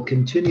tomorrow. We'll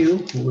continue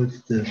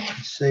with the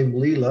same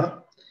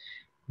Leela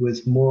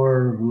with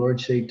more Lord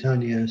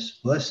Chaitanya's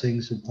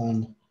blessings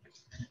upon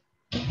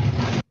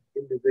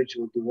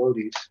individual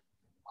devotees.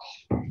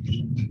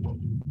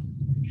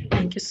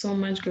 Thank you so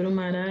much, Guru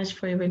Maharaj,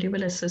 for your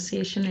valuable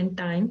association and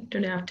time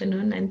today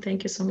afternoon. And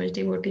thank you so much,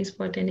 devotees,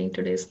 for attending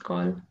today's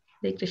call.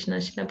 Hare Krishna,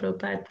 Srila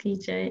Prabhupada ki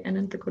jai,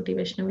 Ananta Koti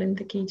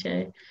Vaishnavrinda ki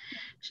jai,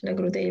 Srila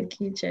Gurudev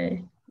ki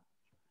jai.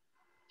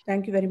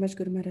 Thank you very much,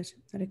 Guru Maharaj.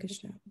 Hare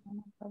Krishna.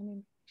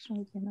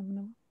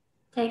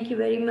 Thank you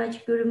very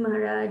much, Guru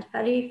Maharaj.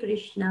 Hare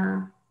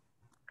Krishna.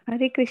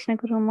 Hare Krishna,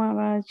 Guru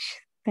Maharaj.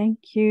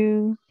 Thank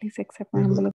you. Please accept my humble